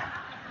why.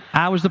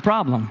 I was the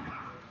problem.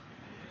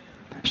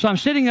 So I'm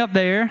sitting up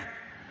there.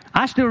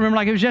 I still remember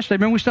like it was yesterday.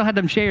 Remember, we still had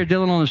them chairs,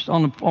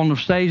 Dylan, on the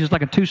stage. It's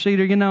like a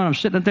two-seater, and I'm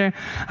sitting up there.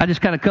 I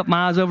just kind of cut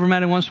my eyes over him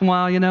at it once in a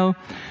while,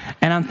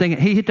 And I'm thinking,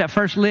 he hit that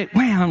first lick.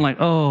 Wham! I'm like,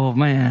 oh,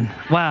 man,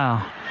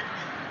 wow.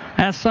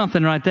 That's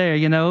something right there,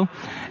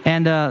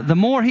 And the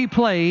more he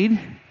played,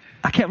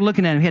 I kept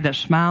looking at him. He had that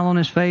smile on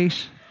his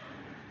face,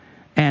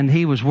 and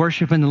he was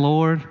worshiping the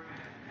Lord.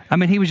 I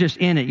mean, he was just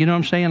in it. You know what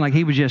I'm saying? Like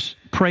he was just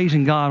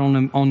praising God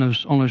on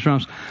those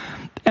drums.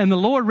 And the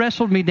Lord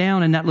wrestled me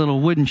down in that little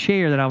wooden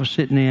chair that I was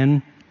sitting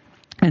in,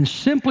 and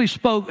simply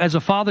spoke as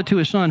a father to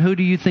his son, who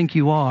do you think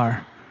you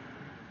are?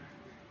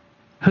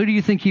 Who do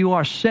you think you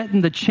are,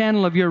 setting the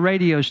channel of your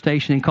radio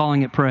station and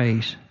calling it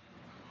praise?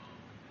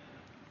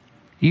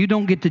 You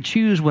don't get to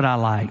choose what I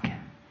like.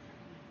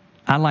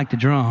 I like the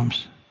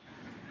drums.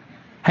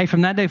 Hey,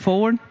 from that day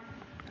forward,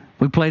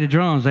 we play the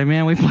drums.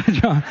 Amen. We play the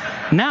drums.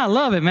 Now I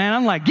love it, man.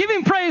 I'm like, give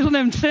Him praise on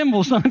them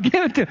cymbals, son.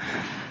 Give it to.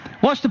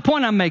 What's the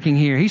point I'm making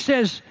here? He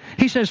says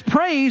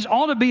praise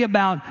ought to be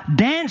about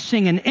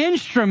dancing and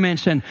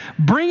instruments and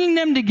bringing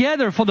them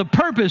together for the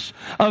purpose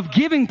of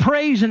giving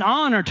praise and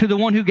honor to the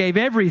one who gave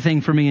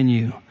everything for me and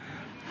you.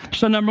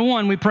 So number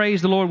one, we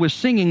praise the Lord with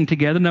singing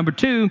together. Number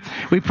two,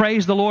 we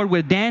praise the Lord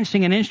with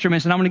dancing and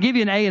instruments. And I'm going to give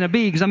you an A and a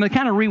B, because I'm going to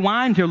kind of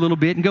rewind here a little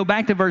bit and go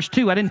back to verse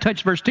 2. I didn't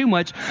touch verse 2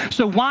 much.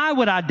 So why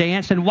would I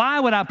dance, and why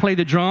would I play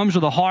the drums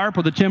or the harp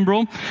or the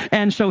timbrel?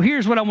 And so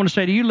here's what I want to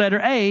say to you.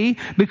 Letter A,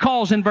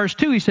 because in verse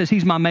 2 he says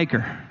He's my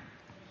maker.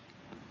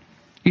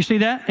 You see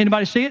that?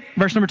 Anybody see it?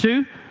 Verse number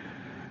 2.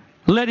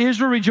 Let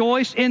Israel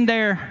rejoice in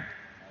their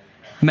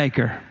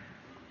maker.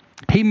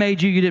 He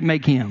made you, you didn't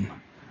make Him.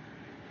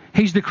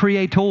 He's the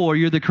creator,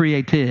 you're the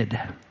created.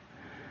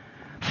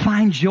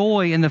 Find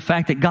joy in the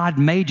fact that God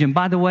made you. And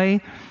by the way,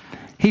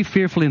 He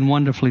fearfully and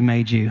wonderfully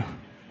made you.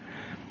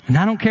 And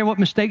I don't care what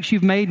mistakes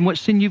you've made and what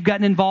sin you've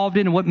gotten involved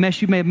in and what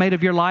mess you may have made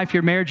of your life,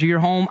 your marriage, or your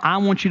home. I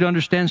want you to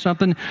understand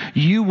something.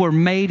 You were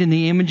made in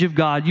the image of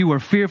God. You were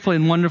fearfully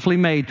and wonderfully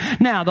made.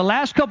 Now, the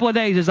last couple of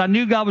days, as I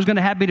knew God was going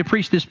to have me to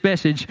preach this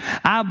message,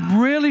 I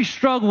really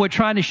struggled with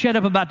trying to shut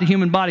up about the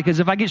human body, because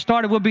if I get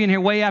started, we'll be in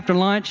here way after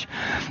lunch.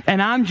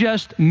 And I'm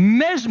just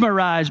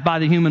mesmerized by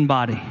the human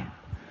body.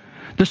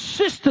 The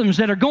systems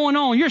that are going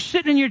on. You're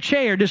sitting in your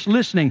chair just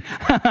listening.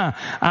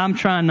 I'm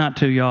trying not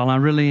to, y'all. I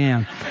really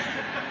am.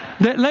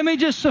 Let me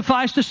just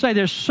suffice to say,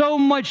 there's so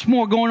much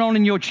more going on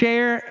in your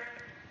chair,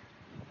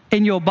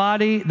 in your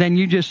body, than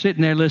you just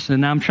sitting there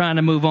listening. I'm trying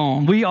to move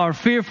on. We are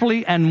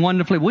fearfully and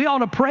wonderfully. We ought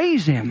to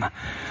praise Him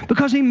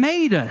because He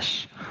made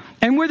us.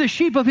 And we're the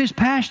sheep of His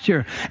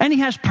pasture. And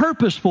He has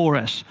purpose for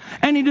us.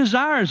 And He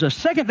desires us.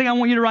 Second thing I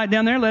want you to write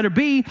down there, letter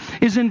B,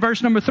 is in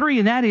verse number 3.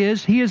 And that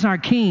is, He is our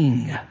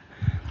King.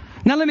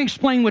 Now let me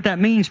explain what that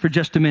means for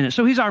just a minute.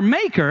 So He's our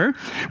maker.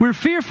 We're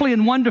fearfully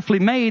and wonderfully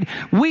made.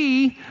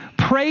 We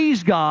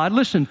praise God.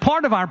 Listen,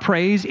 part of our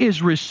praise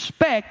is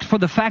respect for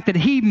the fact that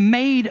He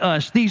made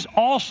us, these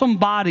awesome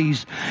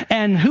bodies,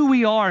 and who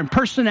we are, and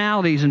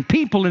personalities, and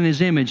people in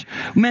His image.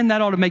 Man, that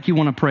ought to make you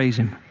want to praise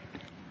Him.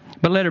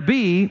 But letter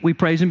B, we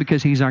praise Him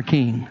because He's our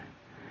King.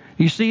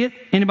 You see it?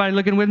 Anybody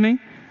looking with me?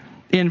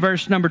 In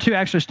verse number 2,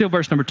 actually still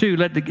verse number 2,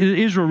 let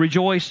Israel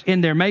rejoice in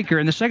their maker.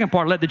 And the second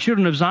part, let the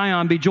children of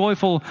Zion be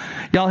joyful,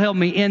 y'all help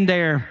me, in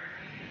their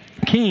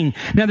king.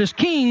 Now this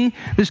king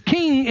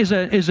is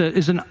an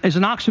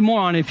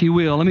oxymoron, if you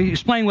will. Let me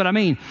explain what I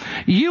mean.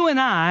 You and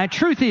I,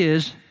 truth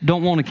is,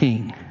 don't want a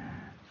king.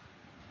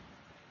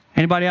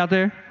 Anybody out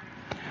there?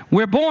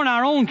 We're born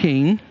our own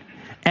king,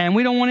 And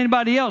we don't want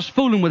anybody else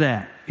fooling with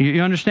that.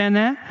 You understand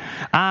that?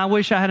 I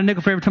wish I had a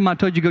nickel for every time I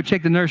told you to go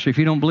check the nursery if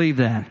you don't believe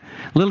that.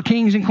 Little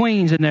kings and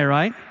queens in there,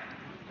 right?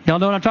 Y'all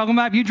know what I'm talking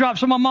about? If you drop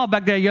some of them off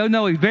back there, you'll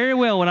know very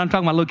well what I'm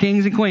talking about. Little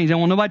kings and queens. I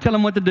don't want nobody tell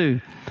them what to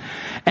do.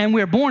 And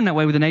we're born that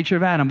way with the nature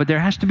of Adam. But there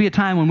has to be a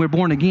time when we're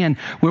born again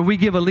where we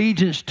give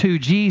allegiance to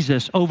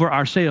Jesus over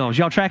ourselves.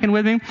 Y'all tracking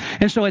with me?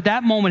 And so at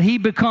that moment, he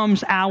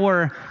becomes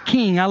our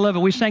king. I love it.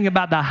 We sang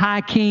about the high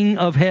king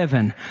of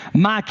heaven,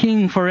 my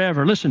king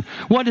forever. Listen,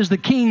 what does the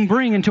king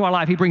bring into our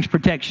life? He brings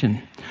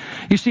protection.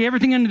 You see,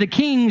 everything under the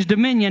king's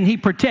dominion, he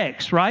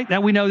protects, right?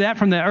 That we know that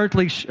from the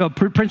earthly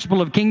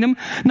principle of kingdom.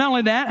 Not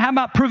only that, how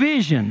about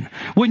provision?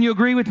 Wouldn't you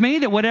agree with me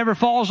that whatever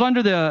falls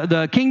under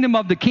the kingdom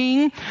of the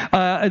king,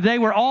 they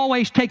were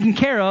always taken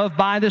care of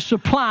by the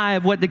supply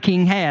of what the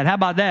king had? How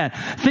about that?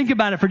 Think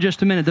about it for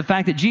just a minute. The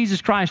fact that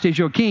Jesus Christ is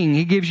your king,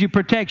 he gives you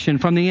protection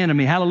from the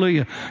enemy.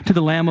 Hallelujah to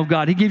the Lamb of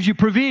God. He gives you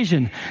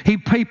provision. He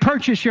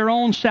purchased your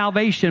own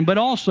salvation, but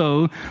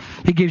also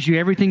he gives you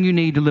everything you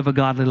need to live a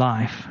godly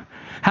life.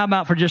 How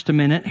about for just a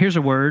minute? Here's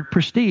a word,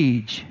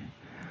 prestige.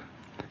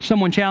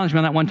 Someone challenged me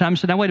on that one time and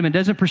said, now, wait a minute,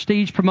 doesn't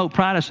prestige promote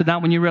pride? I said,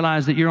 not when you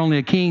realize that you're only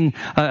a king,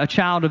 a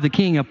child of the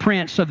king, a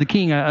prince of the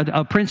king,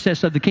 a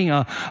princess of the king.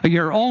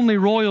 You're only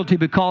royalty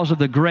because of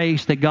the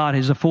grace that God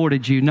has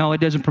afforded you. No, it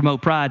doesn't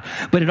promote pride,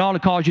 but it ought to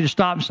cause you to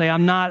stop and say,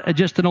 I'm not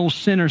just an old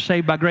sinner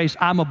saved by grace.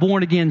 I'm a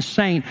born-again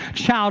saint,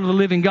 child of the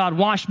living God,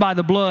 washed by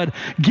the blood,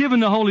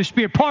 given the Holy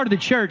Spirit, part of the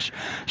church.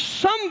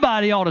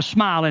 Somebody ought to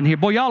smile in here.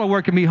 Boy, y'all are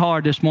working me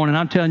hard this morning.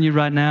 I'm telling you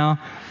right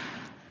now,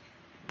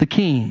 the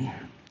king.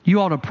 You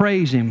ought to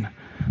praise him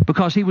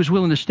because he was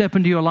willing to step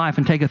into your life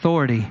and take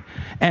authority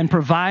and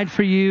provide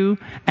for you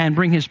and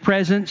bring his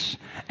presence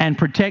and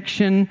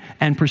protection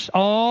and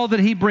all that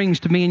he brings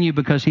to me and you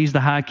because he's the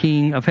high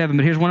king of heaven.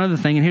 But here's one other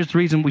thing, and here's the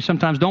reason we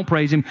sometimes don't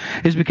praise him,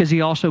 is because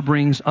he also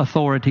brings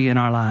authority in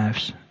our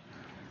lives.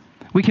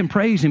 We can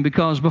praise him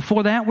because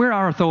before that, we're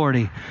our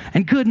authority.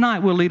 And good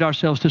night, we'll lead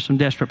ourselves to some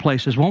desperate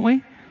places, won't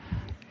we?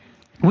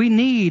 We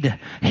need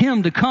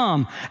him to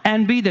come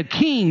and be the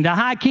king, the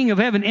high king of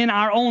heaven in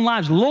our own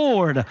lives,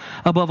 Lord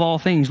above all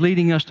things,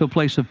 leading us to a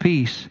place of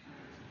peace,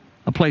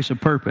 a place of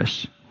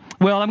purpose.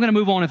 Well, I'm going to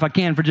move on if I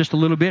can for just a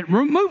little bit.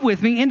 Move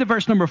with me into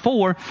verse number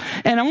 4.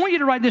 And I want you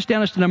to write this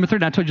down as to number 3.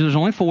 And I told you there's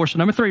only 4. So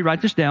number 3,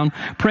 write this down.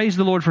 Praise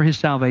the Lord for his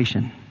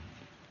salvation.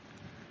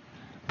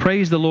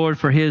 Praise the Lord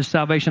for his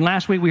salvation.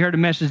 Last week we heard a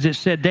message that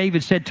said,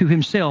 David said to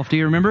himself. Do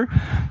you remember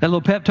that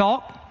little pep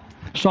talk?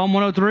 Psalm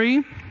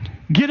 103.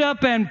 Get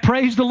up and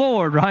praise the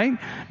Lord, right?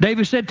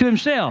 David said to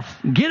himself,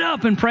 get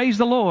up and praise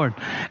the Lord.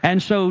 And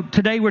so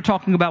today we're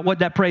talking about what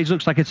that praise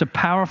looks like. It's a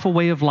powerful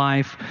way of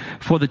life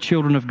for the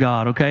children of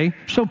God, okay?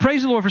 So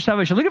praise the Lord for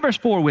salvation. Look at verse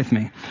 4 with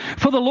me.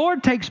 For the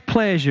Lord takes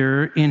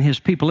pleasure in his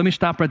people. Let me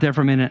stop right there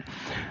for a minute.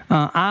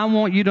 I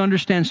want you to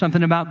understand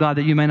something about God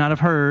that you may not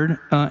have heard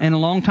in a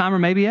long time or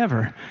maybe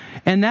ever.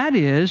 And that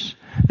is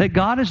that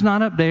God is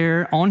not up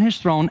there on his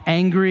throne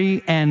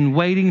angry and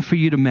waiting for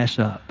you to mess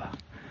up.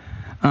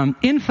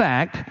 In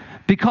fact,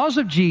 because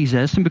of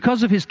Jesus and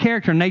because of his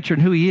character and nature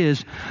and who he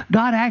is,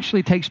 God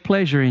actually takes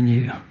pleasure in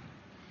you.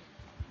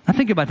 Now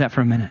think about that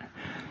for a minute.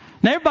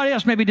 Now everybody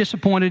else may be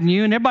disappointed in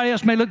you, and everybody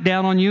else may look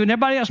down on you, and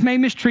everybody else may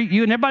mistreat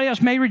you, and everybody else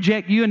may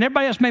reject you, and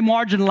everybody else may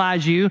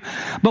marginalize you.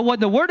 But what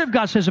the Word of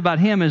God says about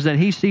him is that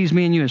he sees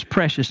me and you as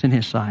precious in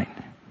his sight.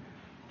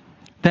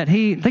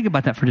 Think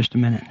about that for just a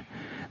minute.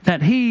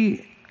 That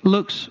he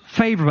looks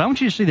favorable. I want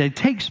you to see that he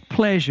takes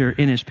pleasure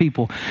in his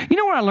people. You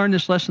know where I learned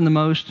this lesson the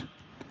most?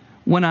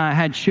 When I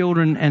had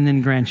children and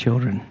then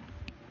grandchildren.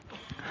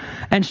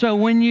 And so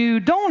when you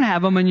don't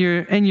have them and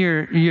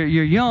you're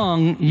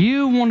young,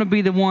 you want to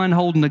be the one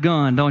holding the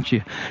gun, don't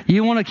you?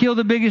 You want to kill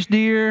the biggest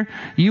deer.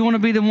 You want to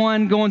be the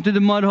one going through the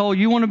mud hole.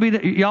 You want to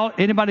be y'all,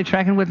 anybody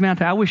tracking with me out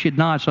there? I wish you'd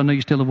nod so I know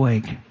you're still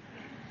awake.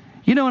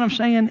 You know what I'm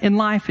saying? In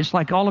life, it's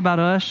like all about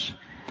us.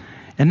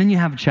 And then you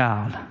have a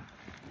child.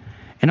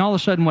 And all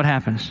of a sudden, what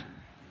happens?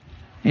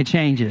 It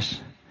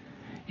changes.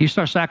 You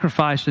start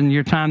sacrificing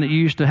your time that you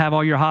used to have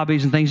all your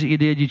hobbies and things that you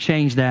did. You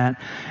change that.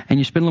 And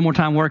you spend a little more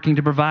time working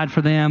to provide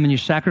for them. And you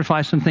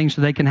sacrifice some things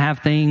so they can have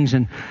things.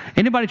 And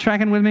anybody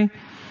tracking with me?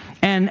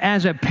 And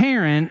as a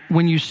parent,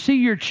 when you see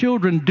your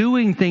children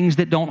doing things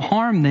that don't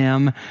harm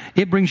them,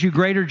 it brings you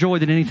greater joy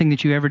than anything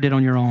that you ever did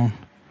on your own.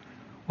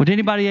 Would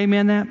anybody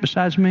amen that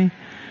besides me?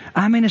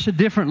 I mean, it's a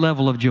different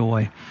level of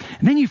joy.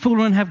 And then you fool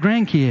around and have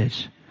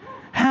grandkids.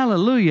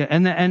 Hallelujah.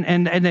 And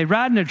they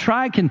ride in their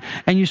trike and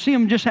you see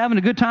them just having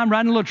a good time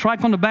riding a little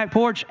trike on the back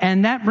porch,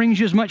 and that brings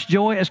you as much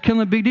joy as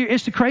killing a big deer.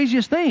 It's the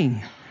craziest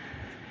thing.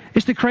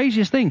 It's the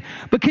craziest thing.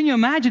 But can you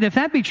imagine if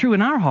that be true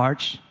in our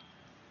hearts,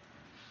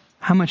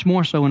 how much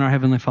more so in our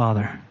Heavenly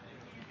Father?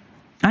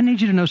 I need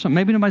you to know something.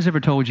 Maybe nobody's ever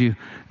told you.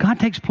 God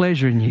takes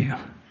pleasure in you.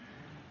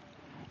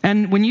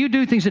 And when you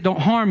do things that don't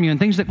harm you and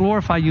things that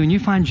glorify you and you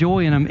find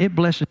joy in them, it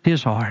blesses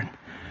his heart.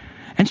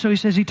 And so he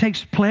says he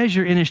takes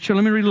pleasure in his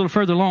children. Let me read a little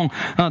further along.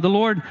 The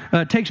Lord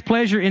takes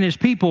pleasure in his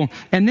people.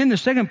 And then the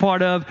second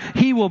part of,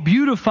 he will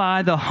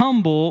beautify the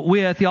humble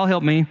with, y'all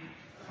help me,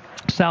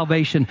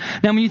 salvation.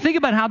 Now, when you think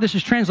about how this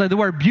is translated, the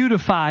word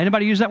beautify,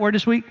 anybody use that word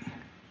this week?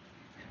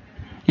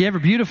 You ever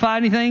beautify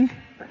anything?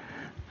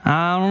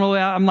 I don't know.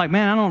 I'm like,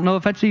 man, I don't know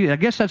if that's even, I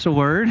guess that's a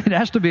word. It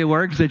has to be a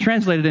word because they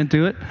translated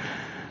into it.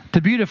 To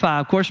beautify,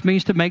 of course,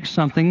 means to make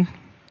something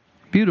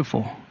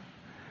beautiful.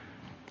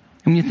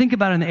 And when you think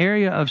about an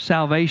area of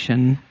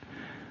salvation,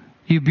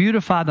 you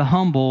beautify the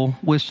humble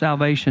with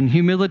salvation.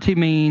 Humility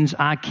means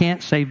I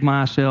can't save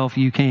myself,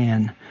 you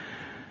can.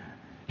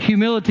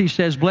 Humility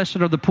says, blessed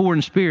are the poor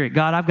in spirit.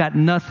 God, I've got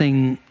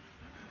nothing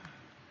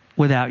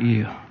without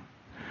you.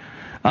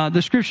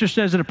 The scripture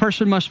says that a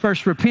person must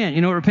first repent.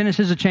 You know what repentance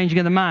is? A changing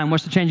of the mind.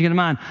 What's the changing of the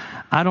mind?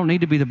 I don't need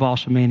to be the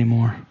boss of me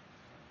anymore.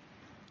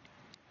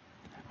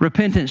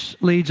 Repentance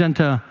leads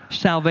unto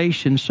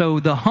salvation. So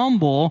the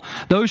humble,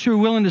 those who are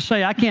willing to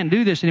say, I can't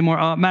do this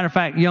anymore. Matter of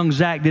fact, young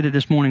Zach did it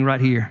this morning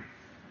right here.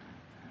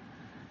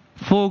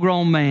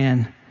 Full-grown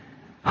man,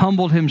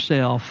 humbled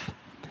himself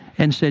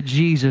and said,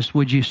 Jesus,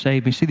 would you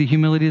save me? See the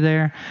humility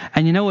there?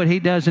 And you know what he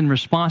does in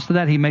response to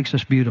that? He makes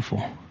us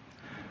beautiful.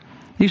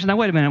 You say, now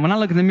wait a minute. When I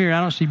look in the mirror,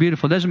 I don't see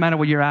beautiful. It doesn't matter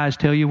what your eyes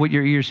tell you, what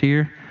your ears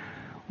hear.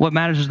 What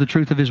matters is the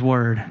truth of His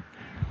Word.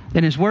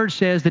 And His Word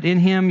says that in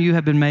Him you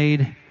have been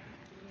made,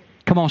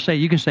 come on, say it.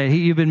 You can say it.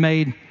 You've been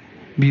made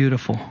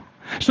beautiful.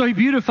 So He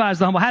beautifies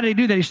the humble. How did He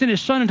do that? He sent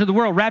His Son into the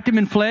world, wrapped Him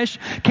in flesh,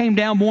 came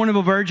down, born of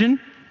a virgin,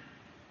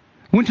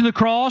 went to the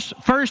cross,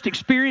 first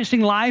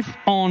experiencing life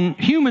on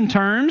human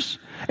terms,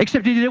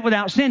 except He did it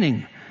without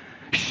sinning.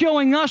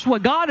 Showing us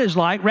what God is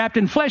like, wrapped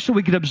in flesh so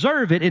we could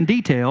observe it in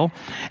detail,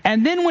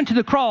 and then went to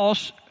the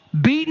cross,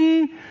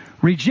 beaten,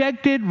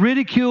 rejected,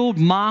 ridiculed,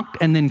 mocked,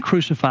 and then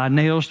crucified,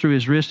 nails through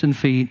His wrists and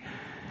feet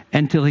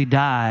until He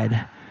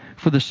died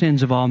for the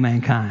sins of all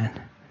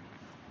mankind.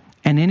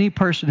 And any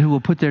person who will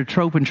put their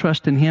trope and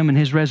trust in Him and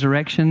His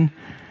resurrection,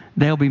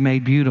 they'll be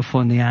made beautiful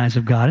in the eyes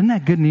of God. Isn't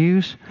that good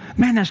news?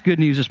 Man, that's good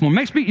news this morning.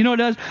 Makes me, you know what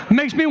it does? It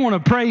makes me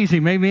want to praise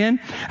Him, amen?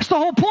 That's the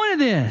whole point of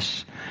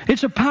this.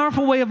 It's a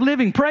powerful way of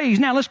living. Praise.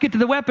 Now let's get to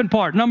the weapon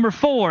part, number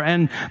 4,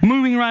 and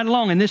moving right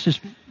along. And this is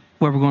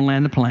where we're going to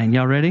land the plane.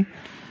 Y'all ready?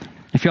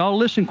 If y'all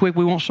listen quick,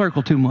 we won't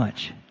circle too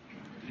much.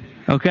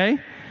 Okay?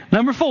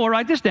 Number 4,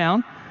 write this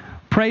down.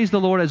 Praise the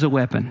Lord as a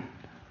weapon.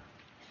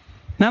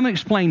 Now I'm going to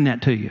explain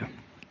that to you.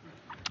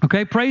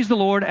 Okay? Praise the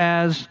Lord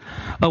as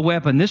a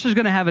weapon. This is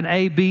going to have an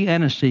A, B,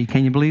 and a C.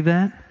 Can you believe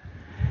that?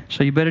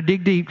 So you better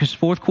dig deep because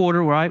fourth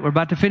quarter, right? We're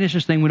about to finish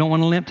this thing. We don't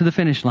want to limp to the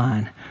finish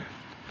line.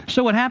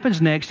 So what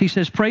happens next? He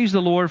says, praise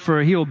the Lord,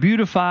 for He will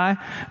beautify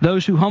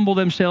those who humble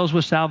themselves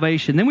with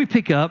salvation. Then we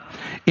pick up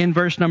in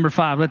verse number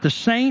 5. Let the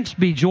saints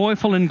be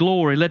joyful in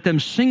glory. Let them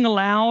sing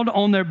aloud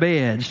on their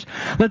beds.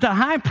 Let the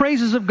high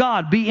praises of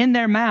God be in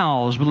their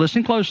mouths, but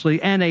listen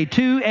closely, and a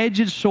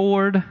two-edged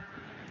sword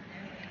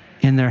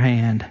in their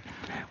hand.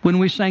 When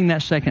we sang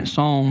that second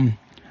psalm,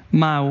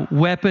 my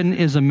weapon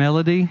is a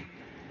melody,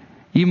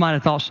 you might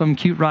have thought some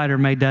cute writer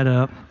made that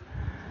up.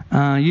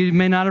 You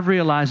may not have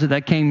realized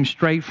that came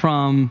straight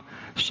from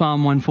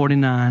Psalm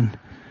 149.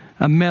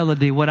 A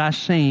melody, what I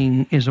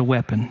sing, is a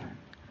weapon.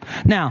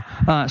 Now,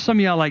 some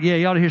of y'all are like, yeah,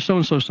 you ought to hear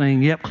so-and-so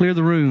sing. Yep, clear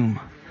the room.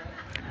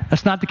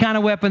 That's not the kind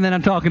of weapon that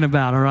I'm talking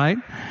about, all right?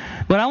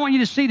 What I want you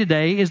to see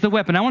today is the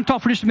weapon. I want to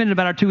talk for just a minute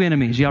about our two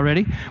enemies. Y'all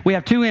ready? We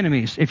have two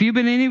enemies. If you've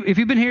been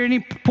here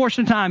any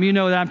portion of time, you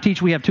know that I'm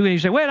teaching we have two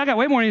enemies. You say, wait, I got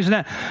way more enemies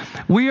than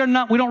that. We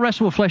don't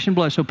wrestle with flesh and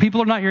blood. So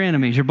people are not your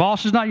enemies. Your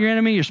boss is not your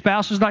enemy. Your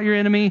spouse is not your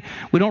enemy.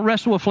 We don't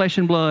wrestle with flesh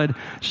and blood.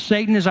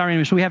 Satan is our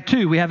enemy. So we have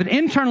two. We have an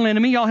internal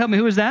enemy. Y'all help me.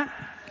 Who is that?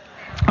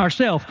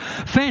 Ourself.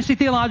 Fancy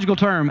theological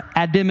term,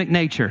 Adamic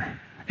nature.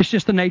 It's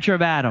just the nature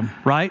of Adam,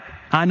 right?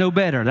 I know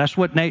better. That's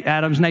what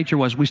Adam's nature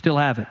was. We still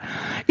have it.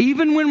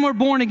 Even when we're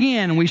born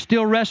again, we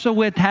still wrestle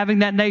with having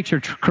that nature,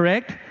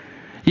 correct?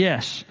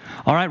 Yes.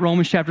 All right,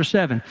 Romans chapter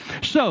 7.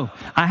 So,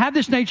 I have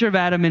this nature of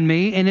Adam in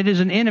me, and it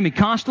is an enemy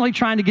constantly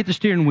trying to get the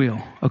steering wheel,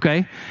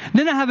 okay?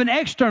 Then I have an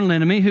external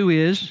enemy who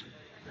is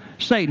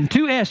Satan.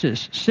 2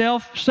 S's,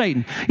 self,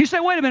 Satan. You say,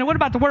 wait a minute, what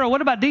about the world?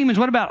 What about demons?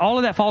 What about all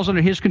of that falls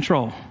under his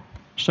control?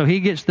 So he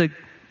gets the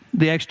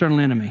external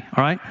enemy,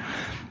 all right?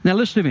 Now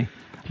listen to me.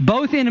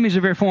 Both enemies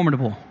are very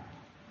formidable.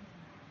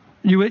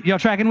 Y'all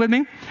tracking with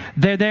me?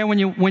 They're there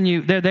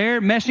they're there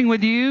messing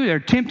with you. They're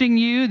tempting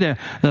you. The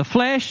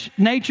flesh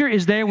nature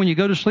is there when you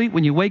go to sleep.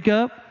 When you wake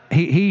up,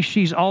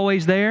 she's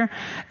always there.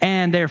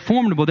 And they're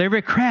formidable. They're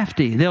very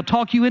crafty. They'll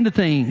talk you into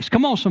things.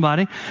 Come on,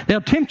 somebody.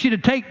 They'll tempt you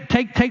to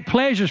take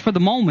pleasures for the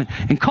moment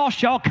and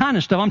cost you all kind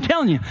of stuff. I'm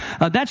telling you,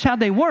 that's how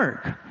they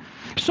work.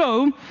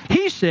 So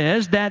he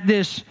says that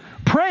this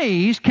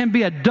praise can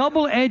be a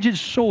double-edged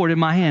sword in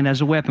my hand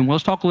as a weapon. Well,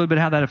 let's talk a little bit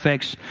how that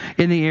affects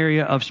in the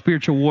area of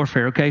spiritual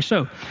warfare, okay?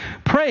 So,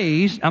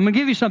 praise, I'm going to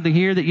give you something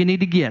here that you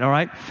need to get, all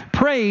right?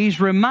 Praise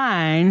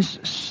reminds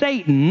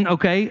Satan,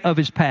 okay, of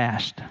his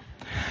past.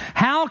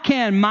 How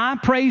can my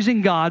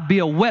praising God be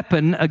a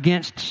weapon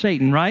against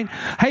Satan, right?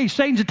 Hey,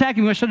 Satan's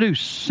attacking me. What should I do?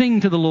 Sing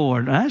to the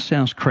Lord. That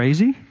sounds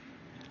crazy.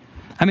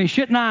 I mean,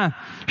 shouldn't I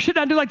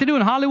do like they do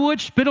in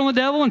Hollywood, spit on the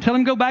devil and tell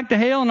him to go back to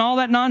hell and all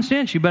that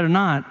nonsense? You better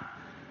not.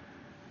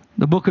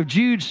 The book of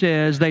Jude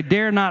says they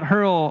dare not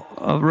hurl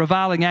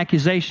reviling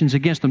accusations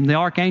against them. The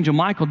archangel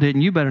Michael did,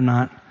 and you better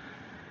not.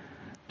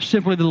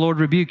 Simply the Lord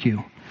rebuke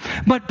you.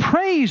 But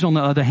praise, on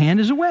the other hand,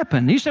 is a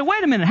weapon. You say,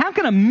 wait a minute, how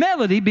can a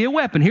melody be a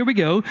weapon? Here we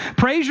go.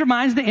 Praise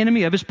reminds the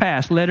enemy of his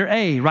past. Letter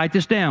A, write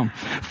this down.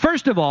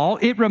 First of all,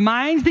 it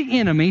reminds the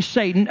enemy,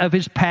 Satan, of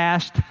his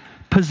past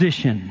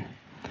position.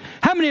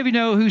 How many of you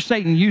know who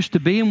Satan used to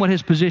be and what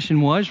his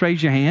position was?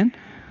 Raise your hand.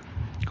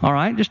 All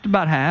right, just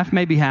about half,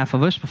 maybe half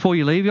of us. Before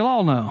you leave, you'll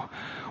all know.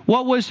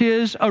 What was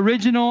his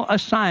original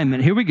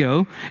assignment? Here we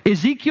go.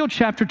 Ezekiel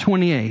chapter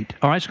 28.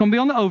 All right, it's going to be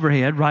on the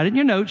overhead. Write it in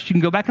your notes. You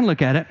can go back and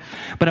look at it.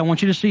 But I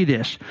want you to see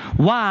this.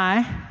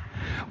 Why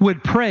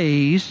would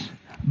praise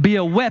be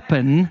a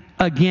weapon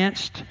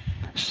against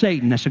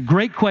Satan? That's a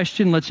great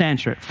question. Let's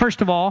answer it.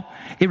 First of all,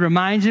 it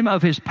reminds him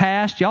of his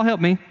past. Y'all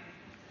help me.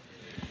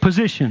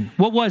 Position.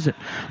 What was it?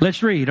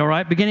 Let's read, all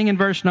right, beginning in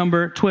verse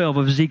number 12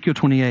 of Ezekiel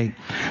 28.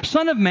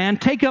 Son of man,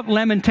 take up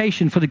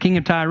lamentation for the king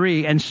of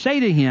Tyre and say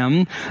to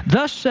him,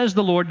 thus says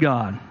the Lord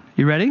God.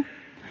 You ready?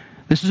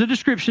 This is a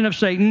description of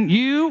Satan.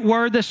 You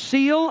were the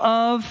seal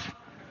of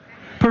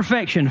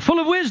perfection,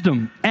 full of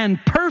wisdom and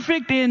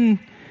perfect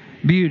in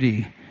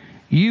beauty.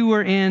 You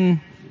were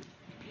in,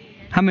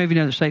 how many of you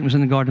know that Satan was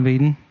in the Garden of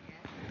Eden?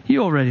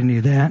 You already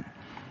knew that.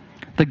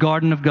 The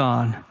garden of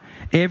God.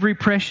 Every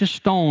precious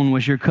stone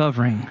was your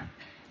covering.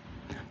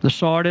 The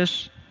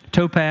sardius,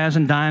 topaz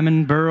and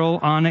diamond,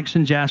 beryl, onyx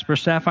and jasper,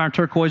 sapphire,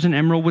 turquoise and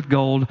emerald with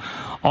gold.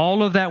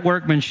 All of that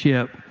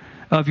workmanship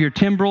of your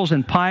timbrels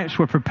and pipes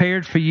were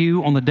prepared for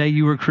you on the day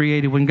you were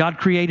created. When God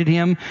created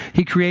him,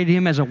 he created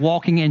him as a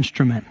walking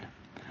instrument.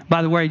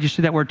 By the way, did you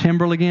see that word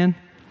timbrel again?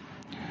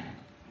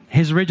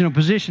 His original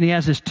position, he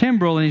has this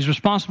timbrel and he's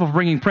responsible for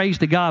bringing praise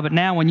to God. But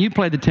now when you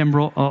play the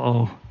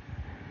timbrel,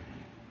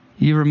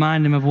 you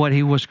remind him of what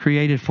he was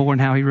created for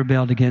and how he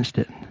rebelled against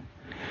it.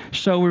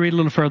 So we read a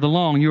little further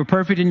along. You were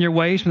perfect in your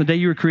ways from the day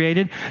you were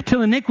created,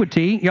 till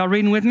iniquity, y'all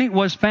reading with me,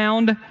 was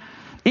found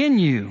in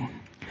you.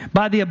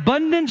 By the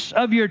abundance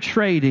of your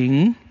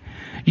trading,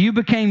 you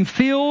became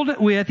filled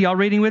with, y'all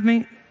reading with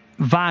me,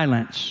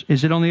 violence.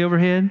 Is it on the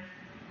overhead?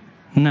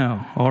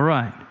 No. All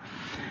right.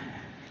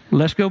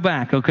 Let's go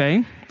back,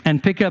 okay?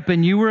 And pick up,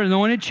 and you were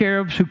anointed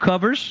cherubs who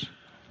covers.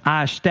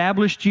 I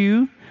established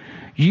you.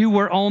 You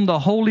were on the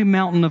holy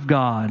mountain of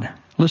God.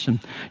 Listen,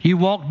 you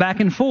walked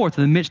back and forth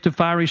in the midst of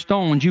fiery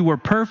stones. You were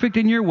perfect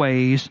in your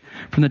ways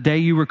from the day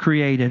you were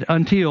created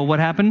until what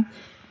happened?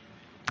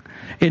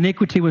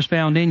 Iniquity was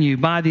found in you.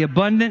 By the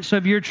abundance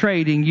of your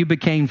trading, you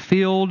became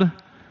filled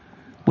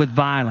with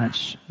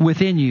violence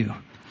within you.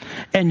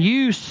 And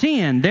you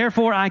sinned.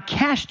 Therefore, I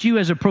cast you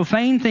as a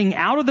profane thing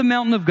out of the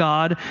mountain of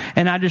God,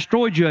 and I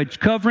destroyed you,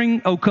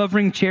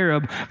 covering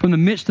cherub from the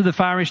midst of the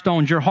fiery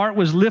stones. Your heart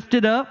was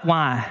lifted up.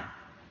 Why?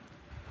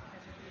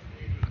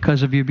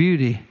 Because of your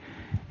beauty.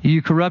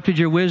 You corrupted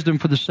your wisdom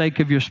for the sake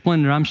of your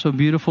splendor. I'm so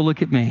beautiful,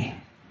 look at me.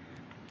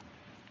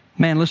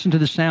 Man, listen to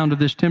the sound of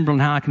this timbrel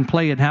and how I can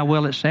play it, how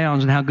well it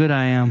sounds and how good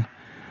I am.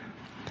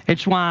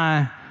 It's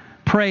why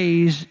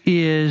praise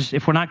is,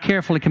 if we're not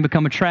careful, it can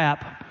become a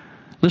trap.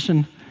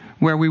 Listen,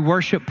 where we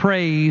worship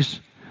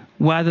praise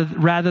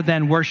rather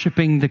than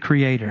worshiping the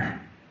Creator.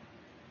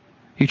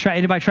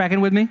 Anybody tracking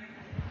with me?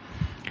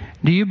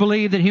 Do you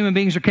believe that human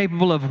beings are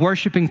capable of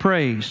worshiping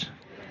praise?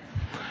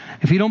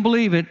 If you don't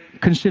believe it,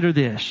 consider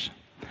this.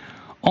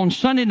 On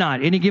Sunday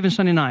night, any given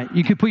Sunday night,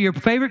 you could put your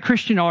favorite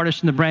Christian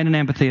artist in the Brandon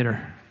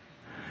Amphitheater.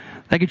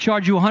 They could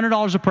charge you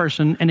 $100 a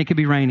person, and it could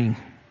be raining.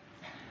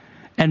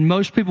 And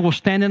most people will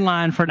stand in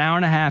line for an hour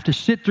and a half to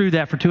sit through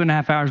that for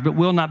 2.5 hours, but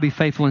will not be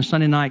faithful in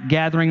Sunday night,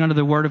 gathering under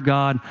the Word of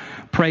God,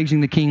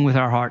 praising the King with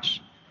our hearts.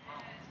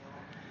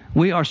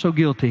 We are so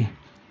guilty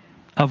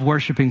of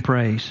worshiping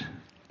praise.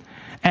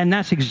 And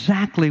that's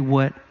exactly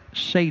what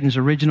Satan's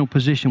original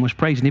position was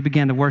praising. He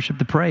began to worship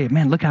the praise.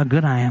 Man, look how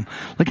good I am.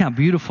 Look how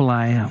beautiful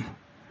I am.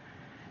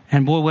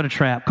 And boy, what a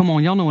trap. Come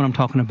on, y'all know what I'm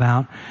talking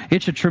about.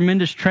 It's a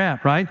tremendous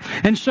trap, right?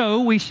 And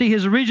so we see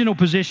his original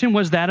position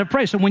was that of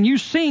praise. So when you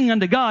sing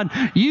unto God,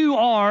 you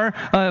are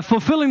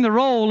fulfilling the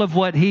role of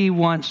what he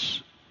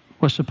once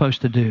was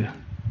supposed to do.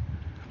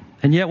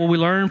 And yet what we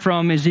learn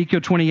from Ezekiel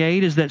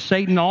 28 is that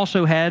Satan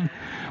also had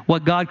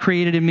what God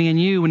created in me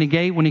and you when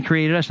he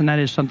created us, and that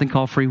is something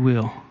called free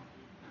will.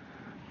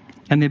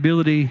 And the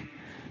ability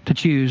to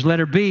choose.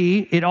 Letter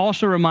B, it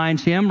also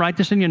reminds him, write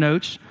this in your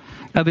notes,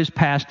 of his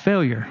past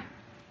failure.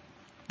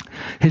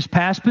 His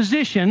past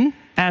position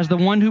as the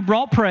one who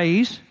brought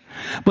praise,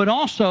 but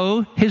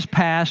also his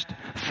past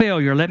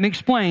failure. Let me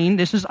explain.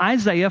 This is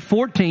Isaiah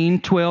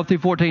 14, 12 through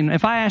 14.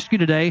 If I ask you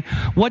today,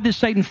 what did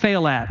Satan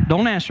fail at?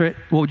 Don't answer it.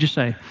 What would you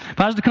say? If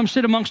I was to come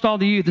sit amongst all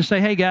the youth and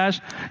say, hey guys,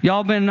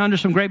 y'all been under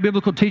some great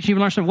biblical teaching, you've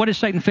learned something. What did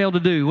Satan fail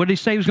to do? What did he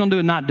say he was going to do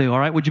and not do? All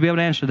right, would you be able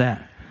to answer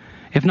that?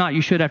 If not,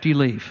 you should after you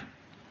leave.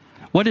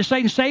 What did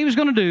Satan say he was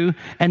going to do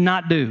and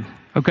not do?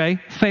 Okay?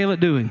 Fail at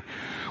doing.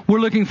 We're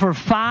looking for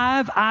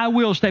 5 I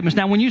will statements.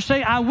 Now, when you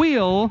say I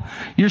will,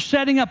 you're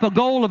setting up a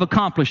goal of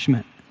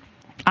accomplishment.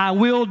 I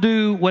will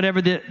do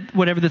whatever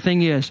the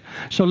thing is.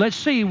 So let's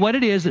see what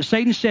it is that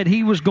Satan said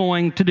he was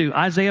going to do.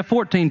 Isaiah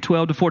 14,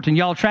 12 to 14.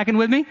 Y'all tracking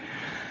with me?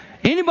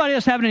 Anybody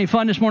else having any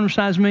fun this morning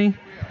besides me?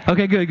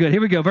 Okay, good.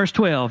 Here we go. Verse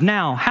 12.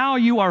 Now, how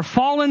you are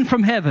fallen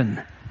from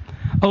heaven,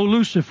 O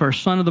Lucifer,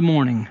 son of the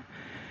morning.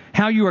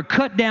 How you are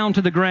cut down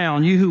to the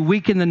ground, you who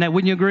weaken the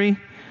wouldn't you agree?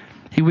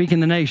 He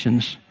weakened the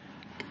nations.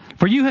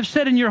 For you have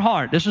said in your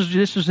heart, this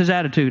is his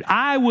attitude,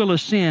 I will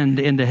ascend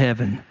into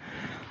heaven.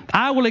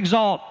 I will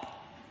exalt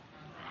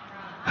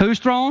whose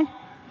throne?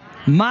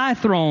 My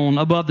throne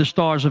above the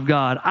stars of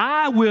God.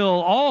 I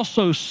will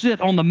also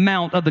sit on the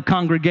mount of the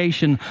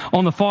congregation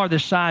on the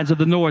farthest sides of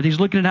the north. He's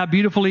looking at how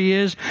beautiful he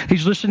is.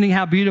 He's listening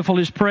how beautiful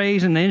his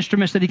praise and the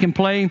instruments that he can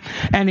play.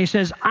 And he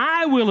says,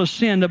 I will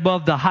ascend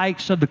above the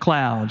heights of the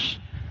clouds.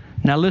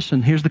 Now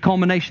listen, here's the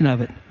culmination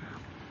of it.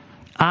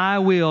 I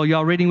will,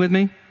 y'all reading with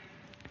me?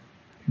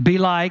 Be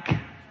like,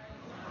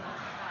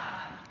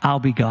 I'll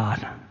be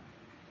God.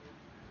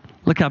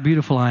 Look how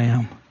beautiful I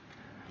am.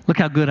 Look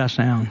how good I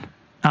sound.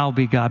 I'll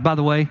be God. By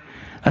the way,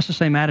 that's the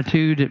same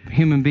attitude that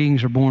human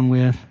beings are born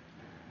with.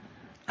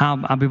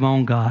 I'll be my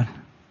own God.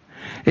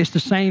 It's the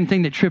same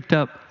thing that tripped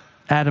up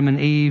Adam and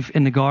Eve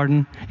in the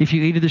garden. If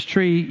you eat of this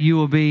tree, you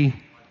will be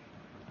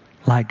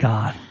like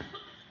God.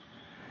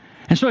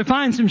 And so he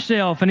finds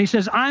himself and he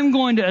says, I'm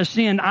going to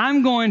ascend.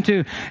 I'm going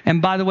to,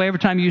 and by the way, every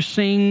time you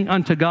sing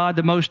unto God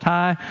the Most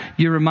High,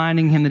 you're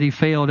reminding him that he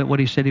failed at what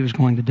he said he was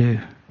going to do.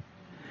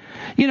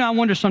 You know, I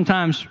wonder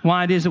sometimes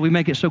why it is that we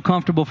make it so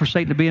comfortable for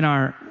Satan to be in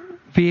our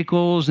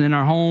vehicles and in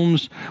our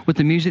homes with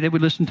the music that we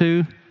listen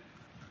to.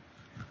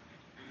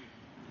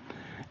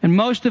 And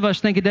most of us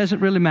think it doesn't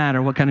really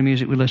matter what kind of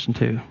music we listen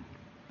to.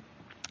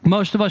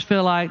 Most of us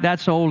feel like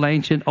that's old,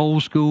 ancient,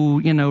 old school,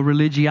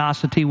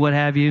 religiosity, what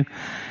have you.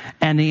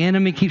 And the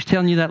enemy keeps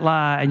telling you that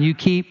lie, and you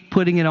keep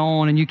putting it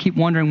on, and you keep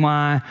wondering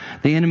why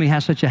the enemy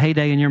has such a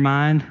heyday in your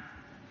mind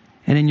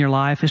and in your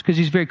life. It's because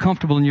he's very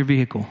comfortable in your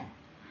vehicle.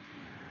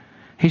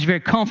 He's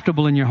very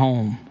comfortable in your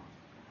home.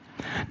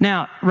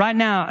 Now, right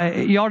now,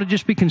 you ought to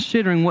just be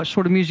considering what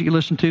sort of music you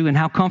listen to and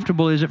how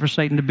comfortable is it for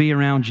Satan to be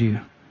around you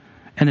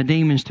and the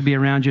demons to be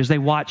around you as they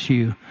watch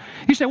you.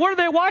 You say, what are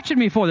they watching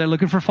me for? They're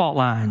looking for fault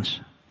lines.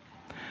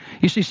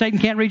 You see, Satan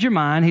can't read your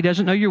mind. He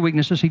doesn't know your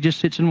weaknesses. He just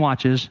sits and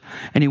watches,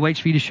 and he waits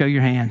for you to show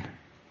your hand.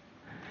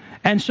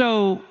 And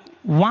so,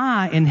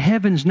 why in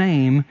heaven's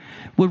name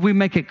would we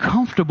make it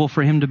comfortable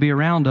for him to be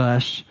around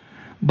us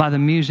by the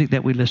music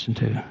that we listen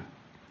to?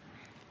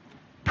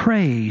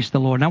 Praise the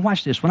Lord. Now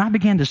watch this. When I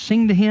began to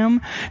sing to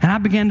him and I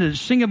began to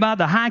sing about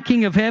the high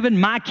King of heaven,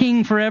 my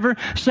King forever,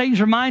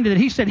 Satan's reminded that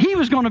he said he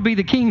was going to be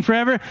the King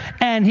forever,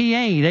 and he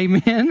ain't.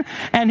 Amen.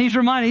 And he's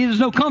reminded there's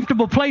no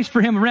comfortable place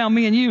for him around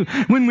me and you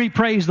when we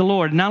praise the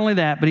Lord. Not only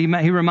that, but he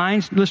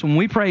reminds, listen, when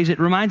we praise, it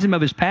reminds him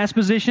of his past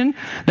position,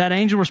 that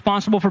angel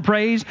responsible for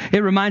praise. It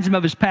reminds him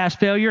of his past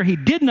failure. He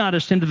did not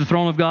ascend to the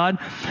throne of God.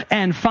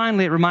 And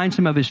finally, it reminds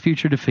him of his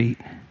future defeat.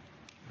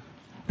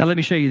 Now let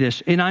me show you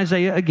this. In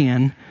Isaiah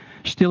again,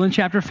 still in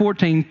chapter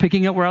 14,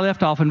 picking up where I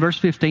left off in verse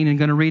 15 and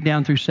going to read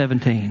down through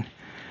 17.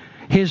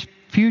 His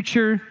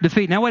future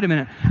defeat. Now, wait a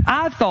minute.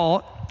 I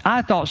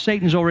thought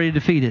Satan's already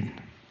defeated.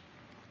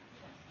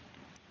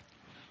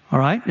 All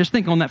right? Just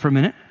think on that for a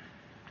minute.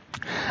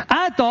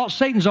 I thought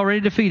Satan's already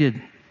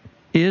defeated.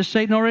 Is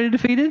Satan already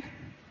defeated?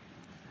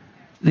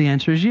 The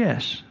answer is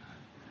yes.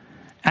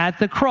 At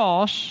the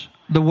cross,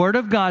 the Word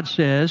of God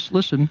says,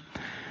 listen,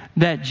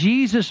 that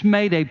Jesus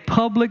made a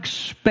public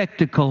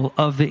spectacle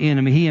of the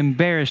enemy. He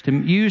embarrassed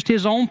him, used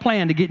his own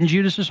plan to get in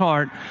Judas's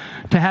heart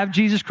to have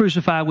Jesus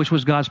crucified, which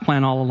was God's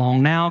plan all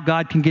along. Now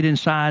God can get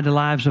inside the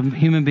lives of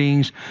human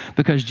beings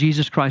because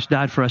Jesus Christ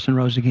died for us and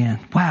rose again.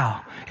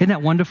 Wow. Isn't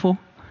that wonderful?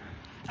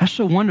 That's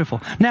so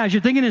wonderful. Now, as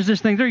you're thinking, is this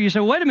thing through? You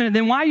say, well, wait a minute,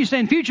 then why are you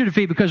saying future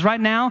defeat? Because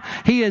right now,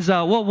 he is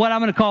what I'm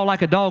going to call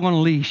like a dog on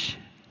a leash.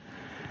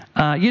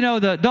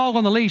 The dog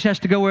on the leash has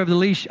to go wherever the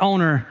leash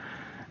owner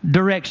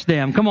directs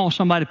them. Come on,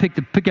 somebody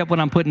pick up what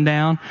I'm putting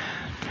down.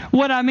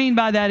 What I mean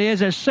by that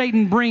is, as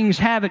Satan brings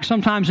havoc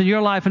sometimes in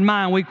your life and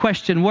mine, we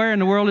question, where in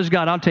the world is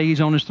God? I'll tell you,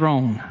 he's on his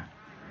throne.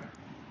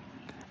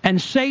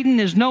 And Satan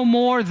is no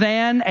more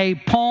than a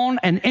pawn,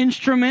 an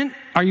instrument,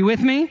 are you with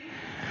me?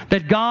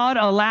 That God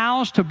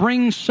allows to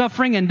bring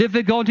suffering and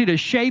difficulty to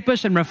shape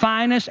us and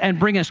refine us and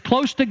bring us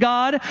close to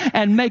God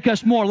and make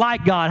us more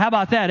like God. How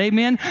about that?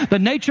 Amen? The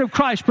nature of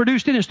Christ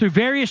produced in us through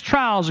various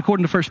trials,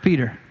 according to 1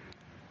 Peter.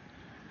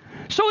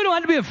 So we don't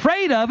have to be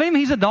afraid of him.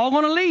 He's a dog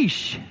on a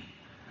leash.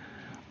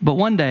 But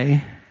one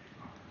day,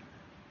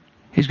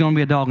 he's going to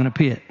be a dog in a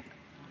pit.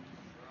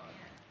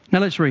 Now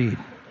let's read.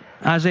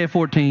 Isaiah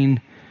 14,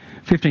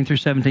 15 through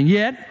 17.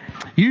 Yet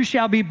you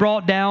shall be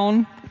brought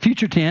down,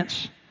 future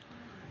tense,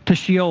 to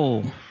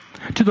Sheol,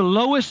 to the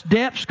lowest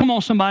depths, come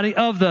on somebody,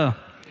 of the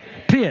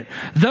pit.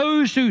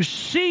 Those who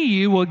see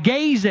you will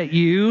gaze at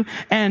you,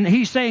 and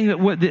he's saying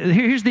that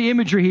here's the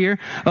imagery here.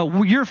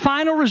 Your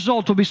final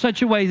result will be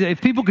such a way that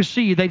if people could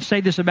see you, they'd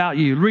say this about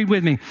you. Read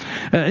with me.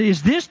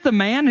 Is this the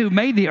man who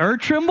made the earth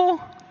tremble?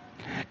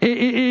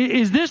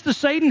 Is this the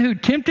Satan who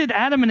tempted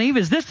Adam and Eve?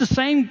 Is this the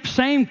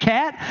same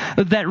cat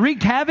that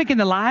wreaked havoc in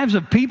the lives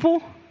of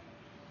people?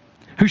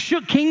 Who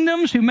shook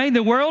kingdoms, who made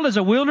the world as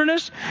a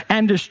wilderness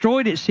and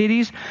destroyed its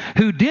cities,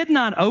 who did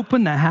not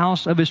open the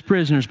house of his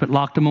prisoners but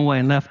locked them away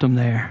and left them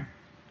there.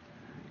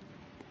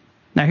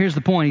 Now here's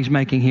the point he's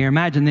making here.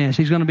 Imagine this.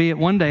 He's going to be at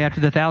one day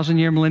after the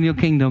 1,000-year millennial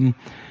kingdom,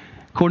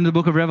 according to the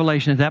book of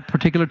Revelation, at that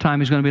particular time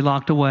he's going to be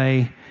locked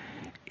away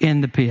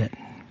in the pit.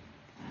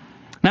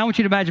 Now I want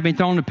you to imagine being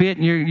thrown in the pit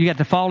and you got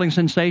the falling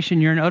sensation,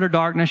 you're in utter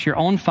darkness, you're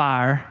on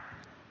fire,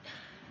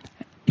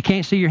 you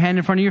can't see your hand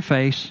in front of your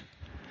face.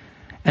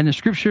 And the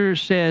scripture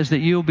says that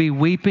you'll be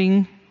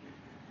weeping.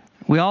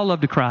 We all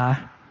love to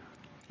cry.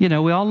 You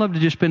know, we all love to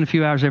just spend a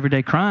few hours every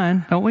day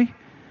crying, don't we?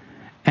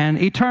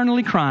 And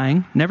eternally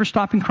crying, never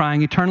stopping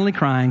crying, eternally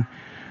crying.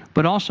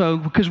 But also,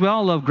 because we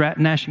all love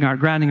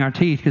grinding our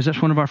teeth, because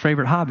that's one of our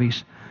favorite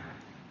hobbies.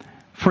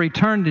 For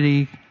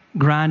eternity,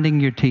 grinding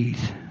your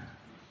teeth.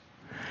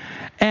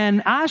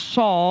 And I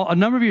saw a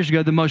number of years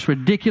ago the most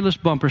ridiculous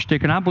bumper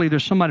sticker, and I believe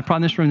there's somebody probably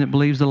in this room that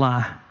believes the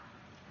lie.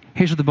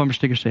 Here's what the bumper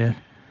sticker said.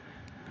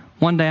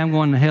 One day I'm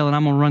going to hell and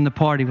I'm going to run the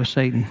party with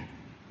Satan.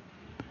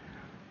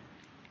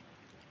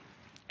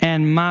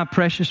 And my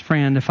precious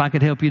friend, if I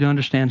could help you to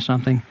understand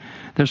something,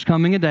 there's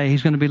coming a day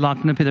he's going to be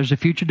locked in the pit. There's a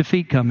future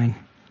defeat coming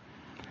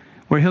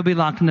where he'll be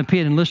locked in the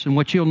pit. And listen,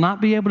 what you'll not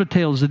be able to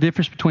tell is the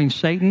difference between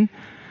Satan,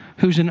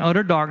 who's in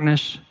utter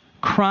darkness,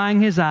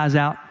 crying his eyes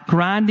out,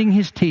 grinding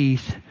his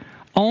teeth,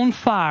 on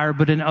fire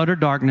but in utter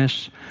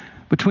darkness,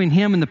 between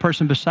him and the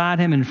person beside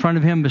him, in front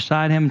of him,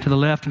 beside him, to the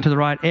left and to the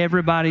right.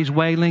 Everybody's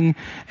wailing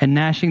and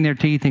gnashing their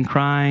teeth and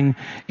crying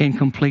in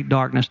complete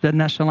darkness. Doesn't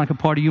that sound like a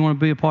party you want to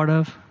be a part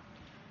of?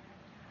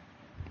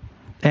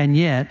 And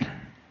yet,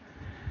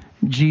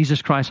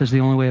 Jesus Christ is the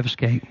only way of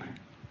escape.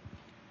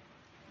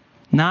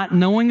 Not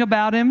knowing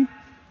about him,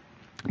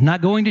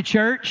 not going to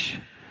church,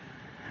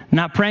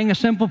 not praying a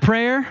simple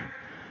prayer,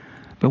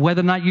 but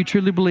whether or not you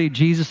truly believe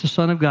Jesus, the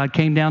Son of God,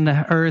 came down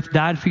to earth,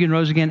 died for you and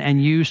rose again,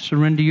 and you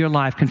surrender your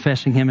life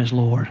confessing him as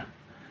Lord.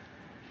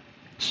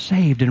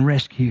 Saved and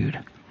rescued.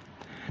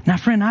 Now,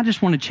 friend, I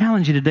just want to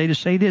challenge you today to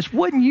say this.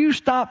 Wouldn't you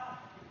stop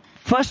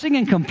fussing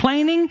and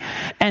complaining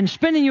and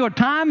spending your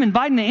time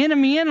inviting the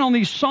enemy in on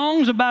these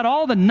songs about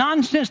all the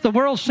nonsense the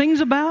world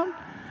sings about?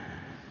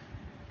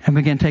 And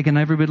begin taking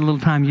every bit of little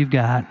time you've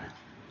got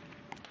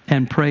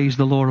and praise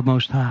the Lord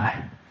Most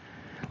High.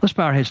 Let's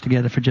bow our heads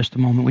together for just a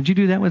moment. Would you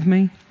do that with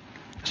me?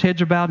 As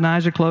heads are bowed and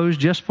eyes are closed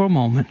just for a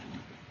moment.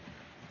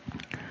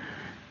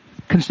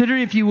 Consider,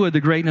 if you would, the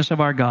greatness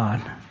of our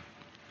God.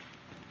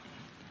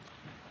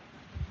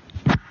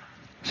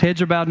 As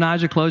heads are bowed and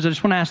eyes are closed, I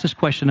just want to ask this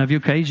question of you,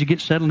 okay? As you get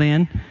settled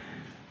in,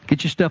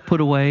 get your stuff put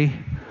away.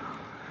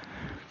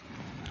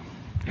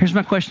 Here's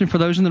my question for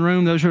those in the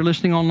room, those who are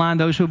listening online,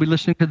 those who will be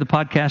listening to the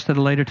podcast at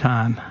a later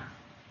time.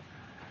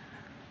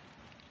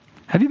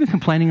 Have you been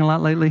complaining a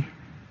lot lately?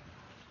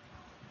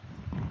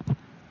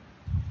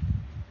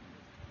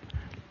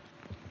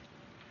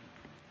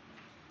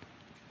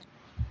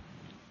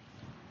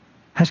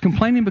 Has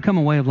complaining become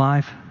a way of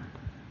life?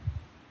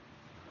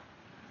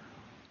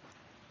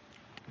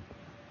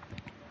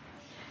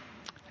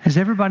 As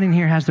everybody in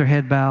here has their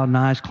head bowed and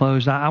eyes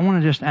closed, I want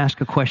to just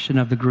ask a question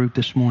of the group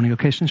this morning,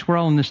 okay? Since we're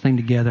all in this thing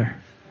together.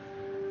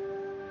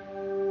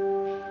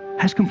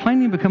 Has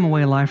complaining become a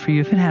way of life for you?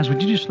 If it has,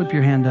 would you just slip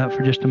your hand up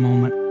for just a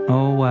moment?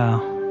 Oh,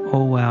 wow.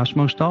 Oh, wow. It's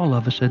most all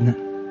of us, isn't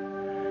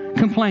it?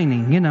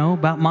 Complaining,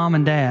 about mom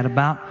and dad,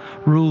 about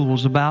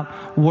rules,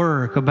 about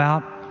work,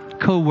 about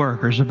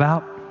co-workers,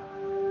 about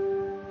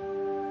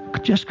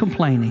just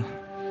complaining.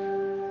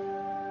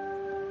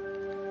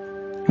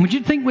 And would you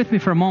think with me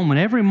for a moment,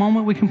 every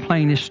moment we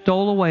complain is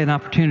stole away an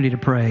opportunity to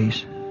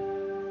praise.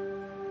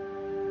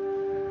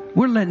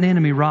 We're letting the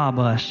enemy rob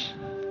us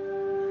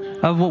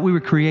of what we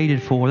were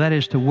created for. That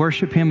is to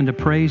worship him and to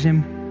praise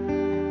him.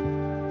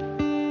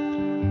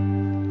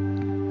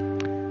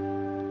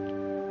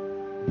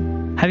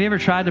 Have you ever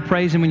tried to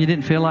praise him when you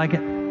didn't feel like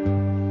it?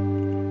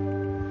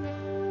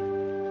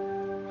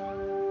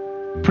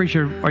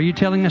 Preacher, are you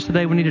telling us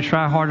today we need to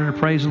try harder to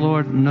praise the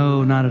Lord?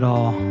 No, not at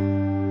all.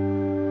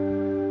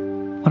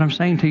 What I'm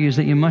saying to you is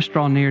that you must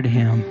draw near to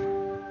him.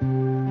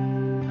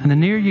 And the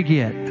nearer you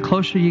get, the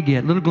closer you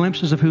get, little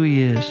glimpses of who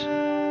he is.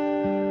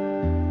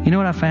 You know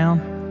what I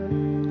found?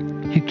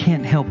 You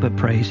can't help but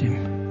praise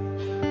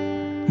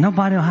him.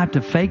 Nobody will have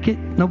to fake it.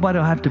 Nobody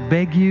will have to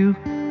beg you.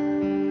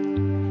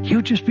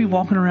 You'll just be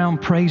walking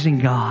around praising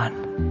God.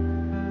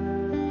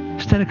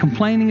 Instead of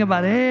complaining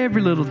about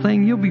every little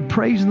thing, you'll be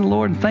praising the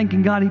Lord and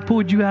thanking God he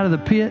pulled you out of the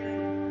pit.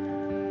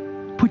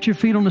 Put your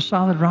feet on the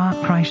solid rock,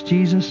 Christ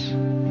Jesus.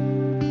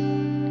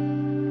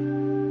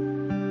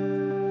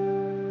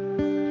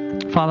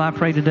 Father, I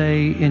pray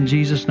today in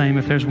Jesus' name,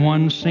 if there's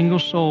one single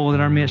soul in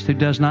our midst who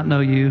does not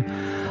know you,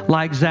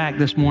 like Zach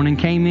this morning,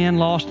 came in,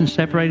 lost and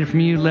separated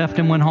from you, left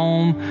and went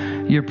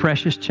home, your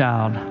precious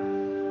child.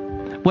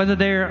 Whether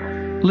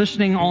they're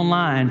listening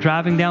online,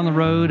 driving down the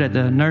road, at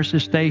the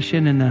nurse's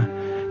station, in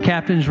the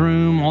captain's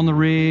room, on the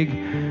rig,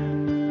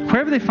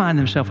 wherever they find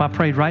themselves, I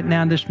pray right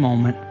now in this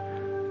moment,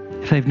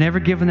 if they've never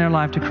given their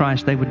life to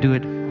Christ, they would do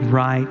it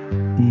right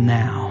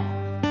now.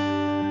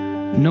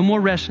 No more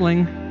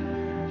wrestling,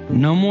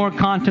 no more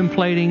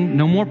contemplating,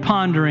 no more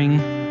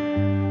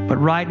pondering, but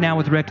right now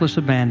with reckless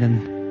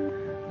abandon,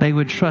 they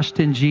would trust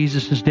in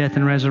Jesus' death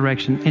and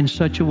resurrection in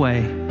such a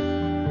way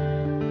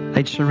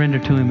they'd surrender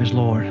to Him as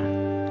Lord.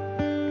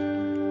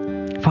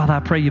 Father, I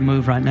pray you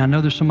move right now. I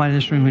know there's somebody in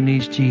this room who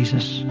needs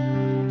Jesus.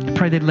 I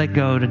pray they'd let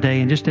go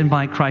today and just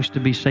invite Christ to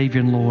be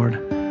Savior and Lord.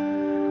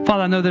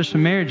 Father, I know there's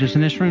some marriages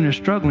in this room that are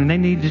struggling. They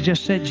need to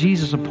just set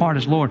Jesus apart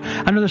as Lord.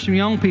 I know there's some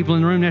young people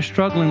in the room that are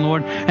struggling,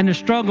 Lord, and the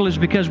struggle is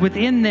because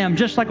within them,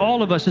 just like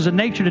all of us, is a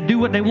nature to do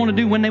what they want to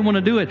do when they want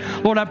to do it.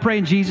 Lord, I pray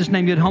in Jesus'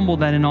 name you'd humble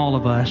that in all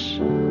of us.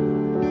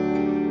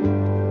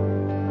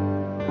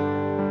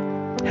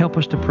 Help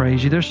us to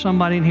praise you. There's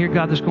somebody in here,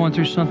 God, that's going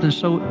through something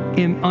so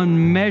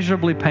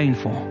unmeasurably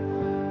painful.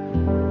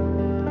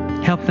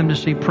 Help them to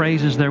see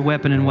praise as their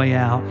weapon and way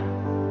out.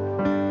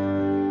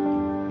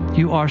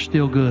 You are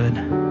still good.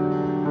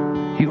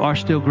 You are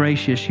still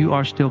gracious. You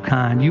are still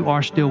kind. You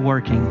are still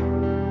working.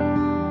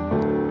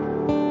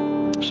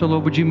 So,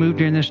 Lord, would you move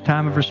during this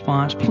time of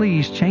response?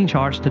 Please change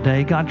hearts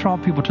today. God, draw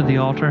people to the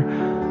altar.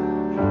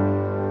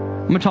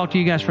 I'm going to talk to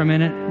you guys for a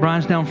minute.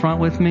 Brian's down front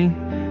with me.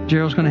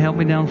 Gerald's going to help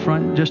me down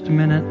front in just a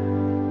minute.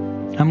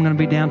 I'm going to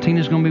be down.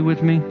 Tina's going to be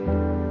with me.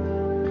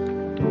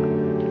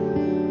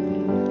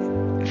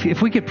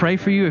 If we could pray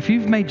for you, if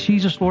you've made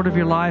Jesus Lord of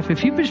your life,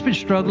 if you've just been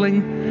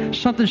struggling,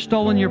 something's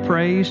stolen your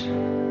praise,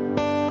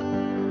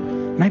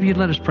 maybe you'd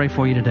let us pray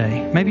for you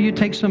today. Maybe you'd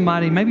take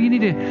somebody, maybe you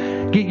need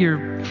to get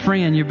your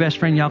friend, your best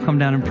friend, y'all come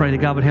down and pray that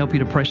God would help you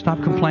to pray.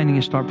 Stop complaining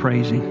and start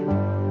praising.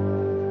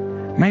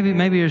 Maybe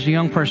there's a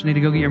young person need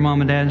to go get your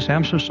mom and dad and say,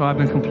 I'm so sorry I've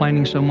been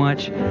complaining so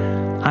much.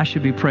 I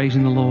should be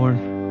praising the Lord.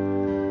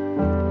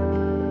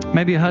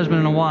 Maybe a husband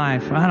and a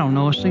wife. I don't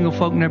know. A single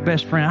folk and their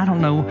best friend. I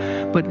don't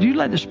know. But you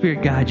let the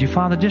Spirit guide you.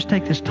 Father, just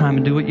take this time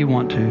and do what you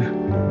want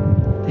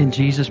to. In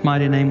Jesus'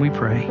 mighty name we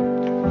pray.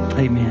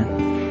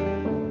 Amen.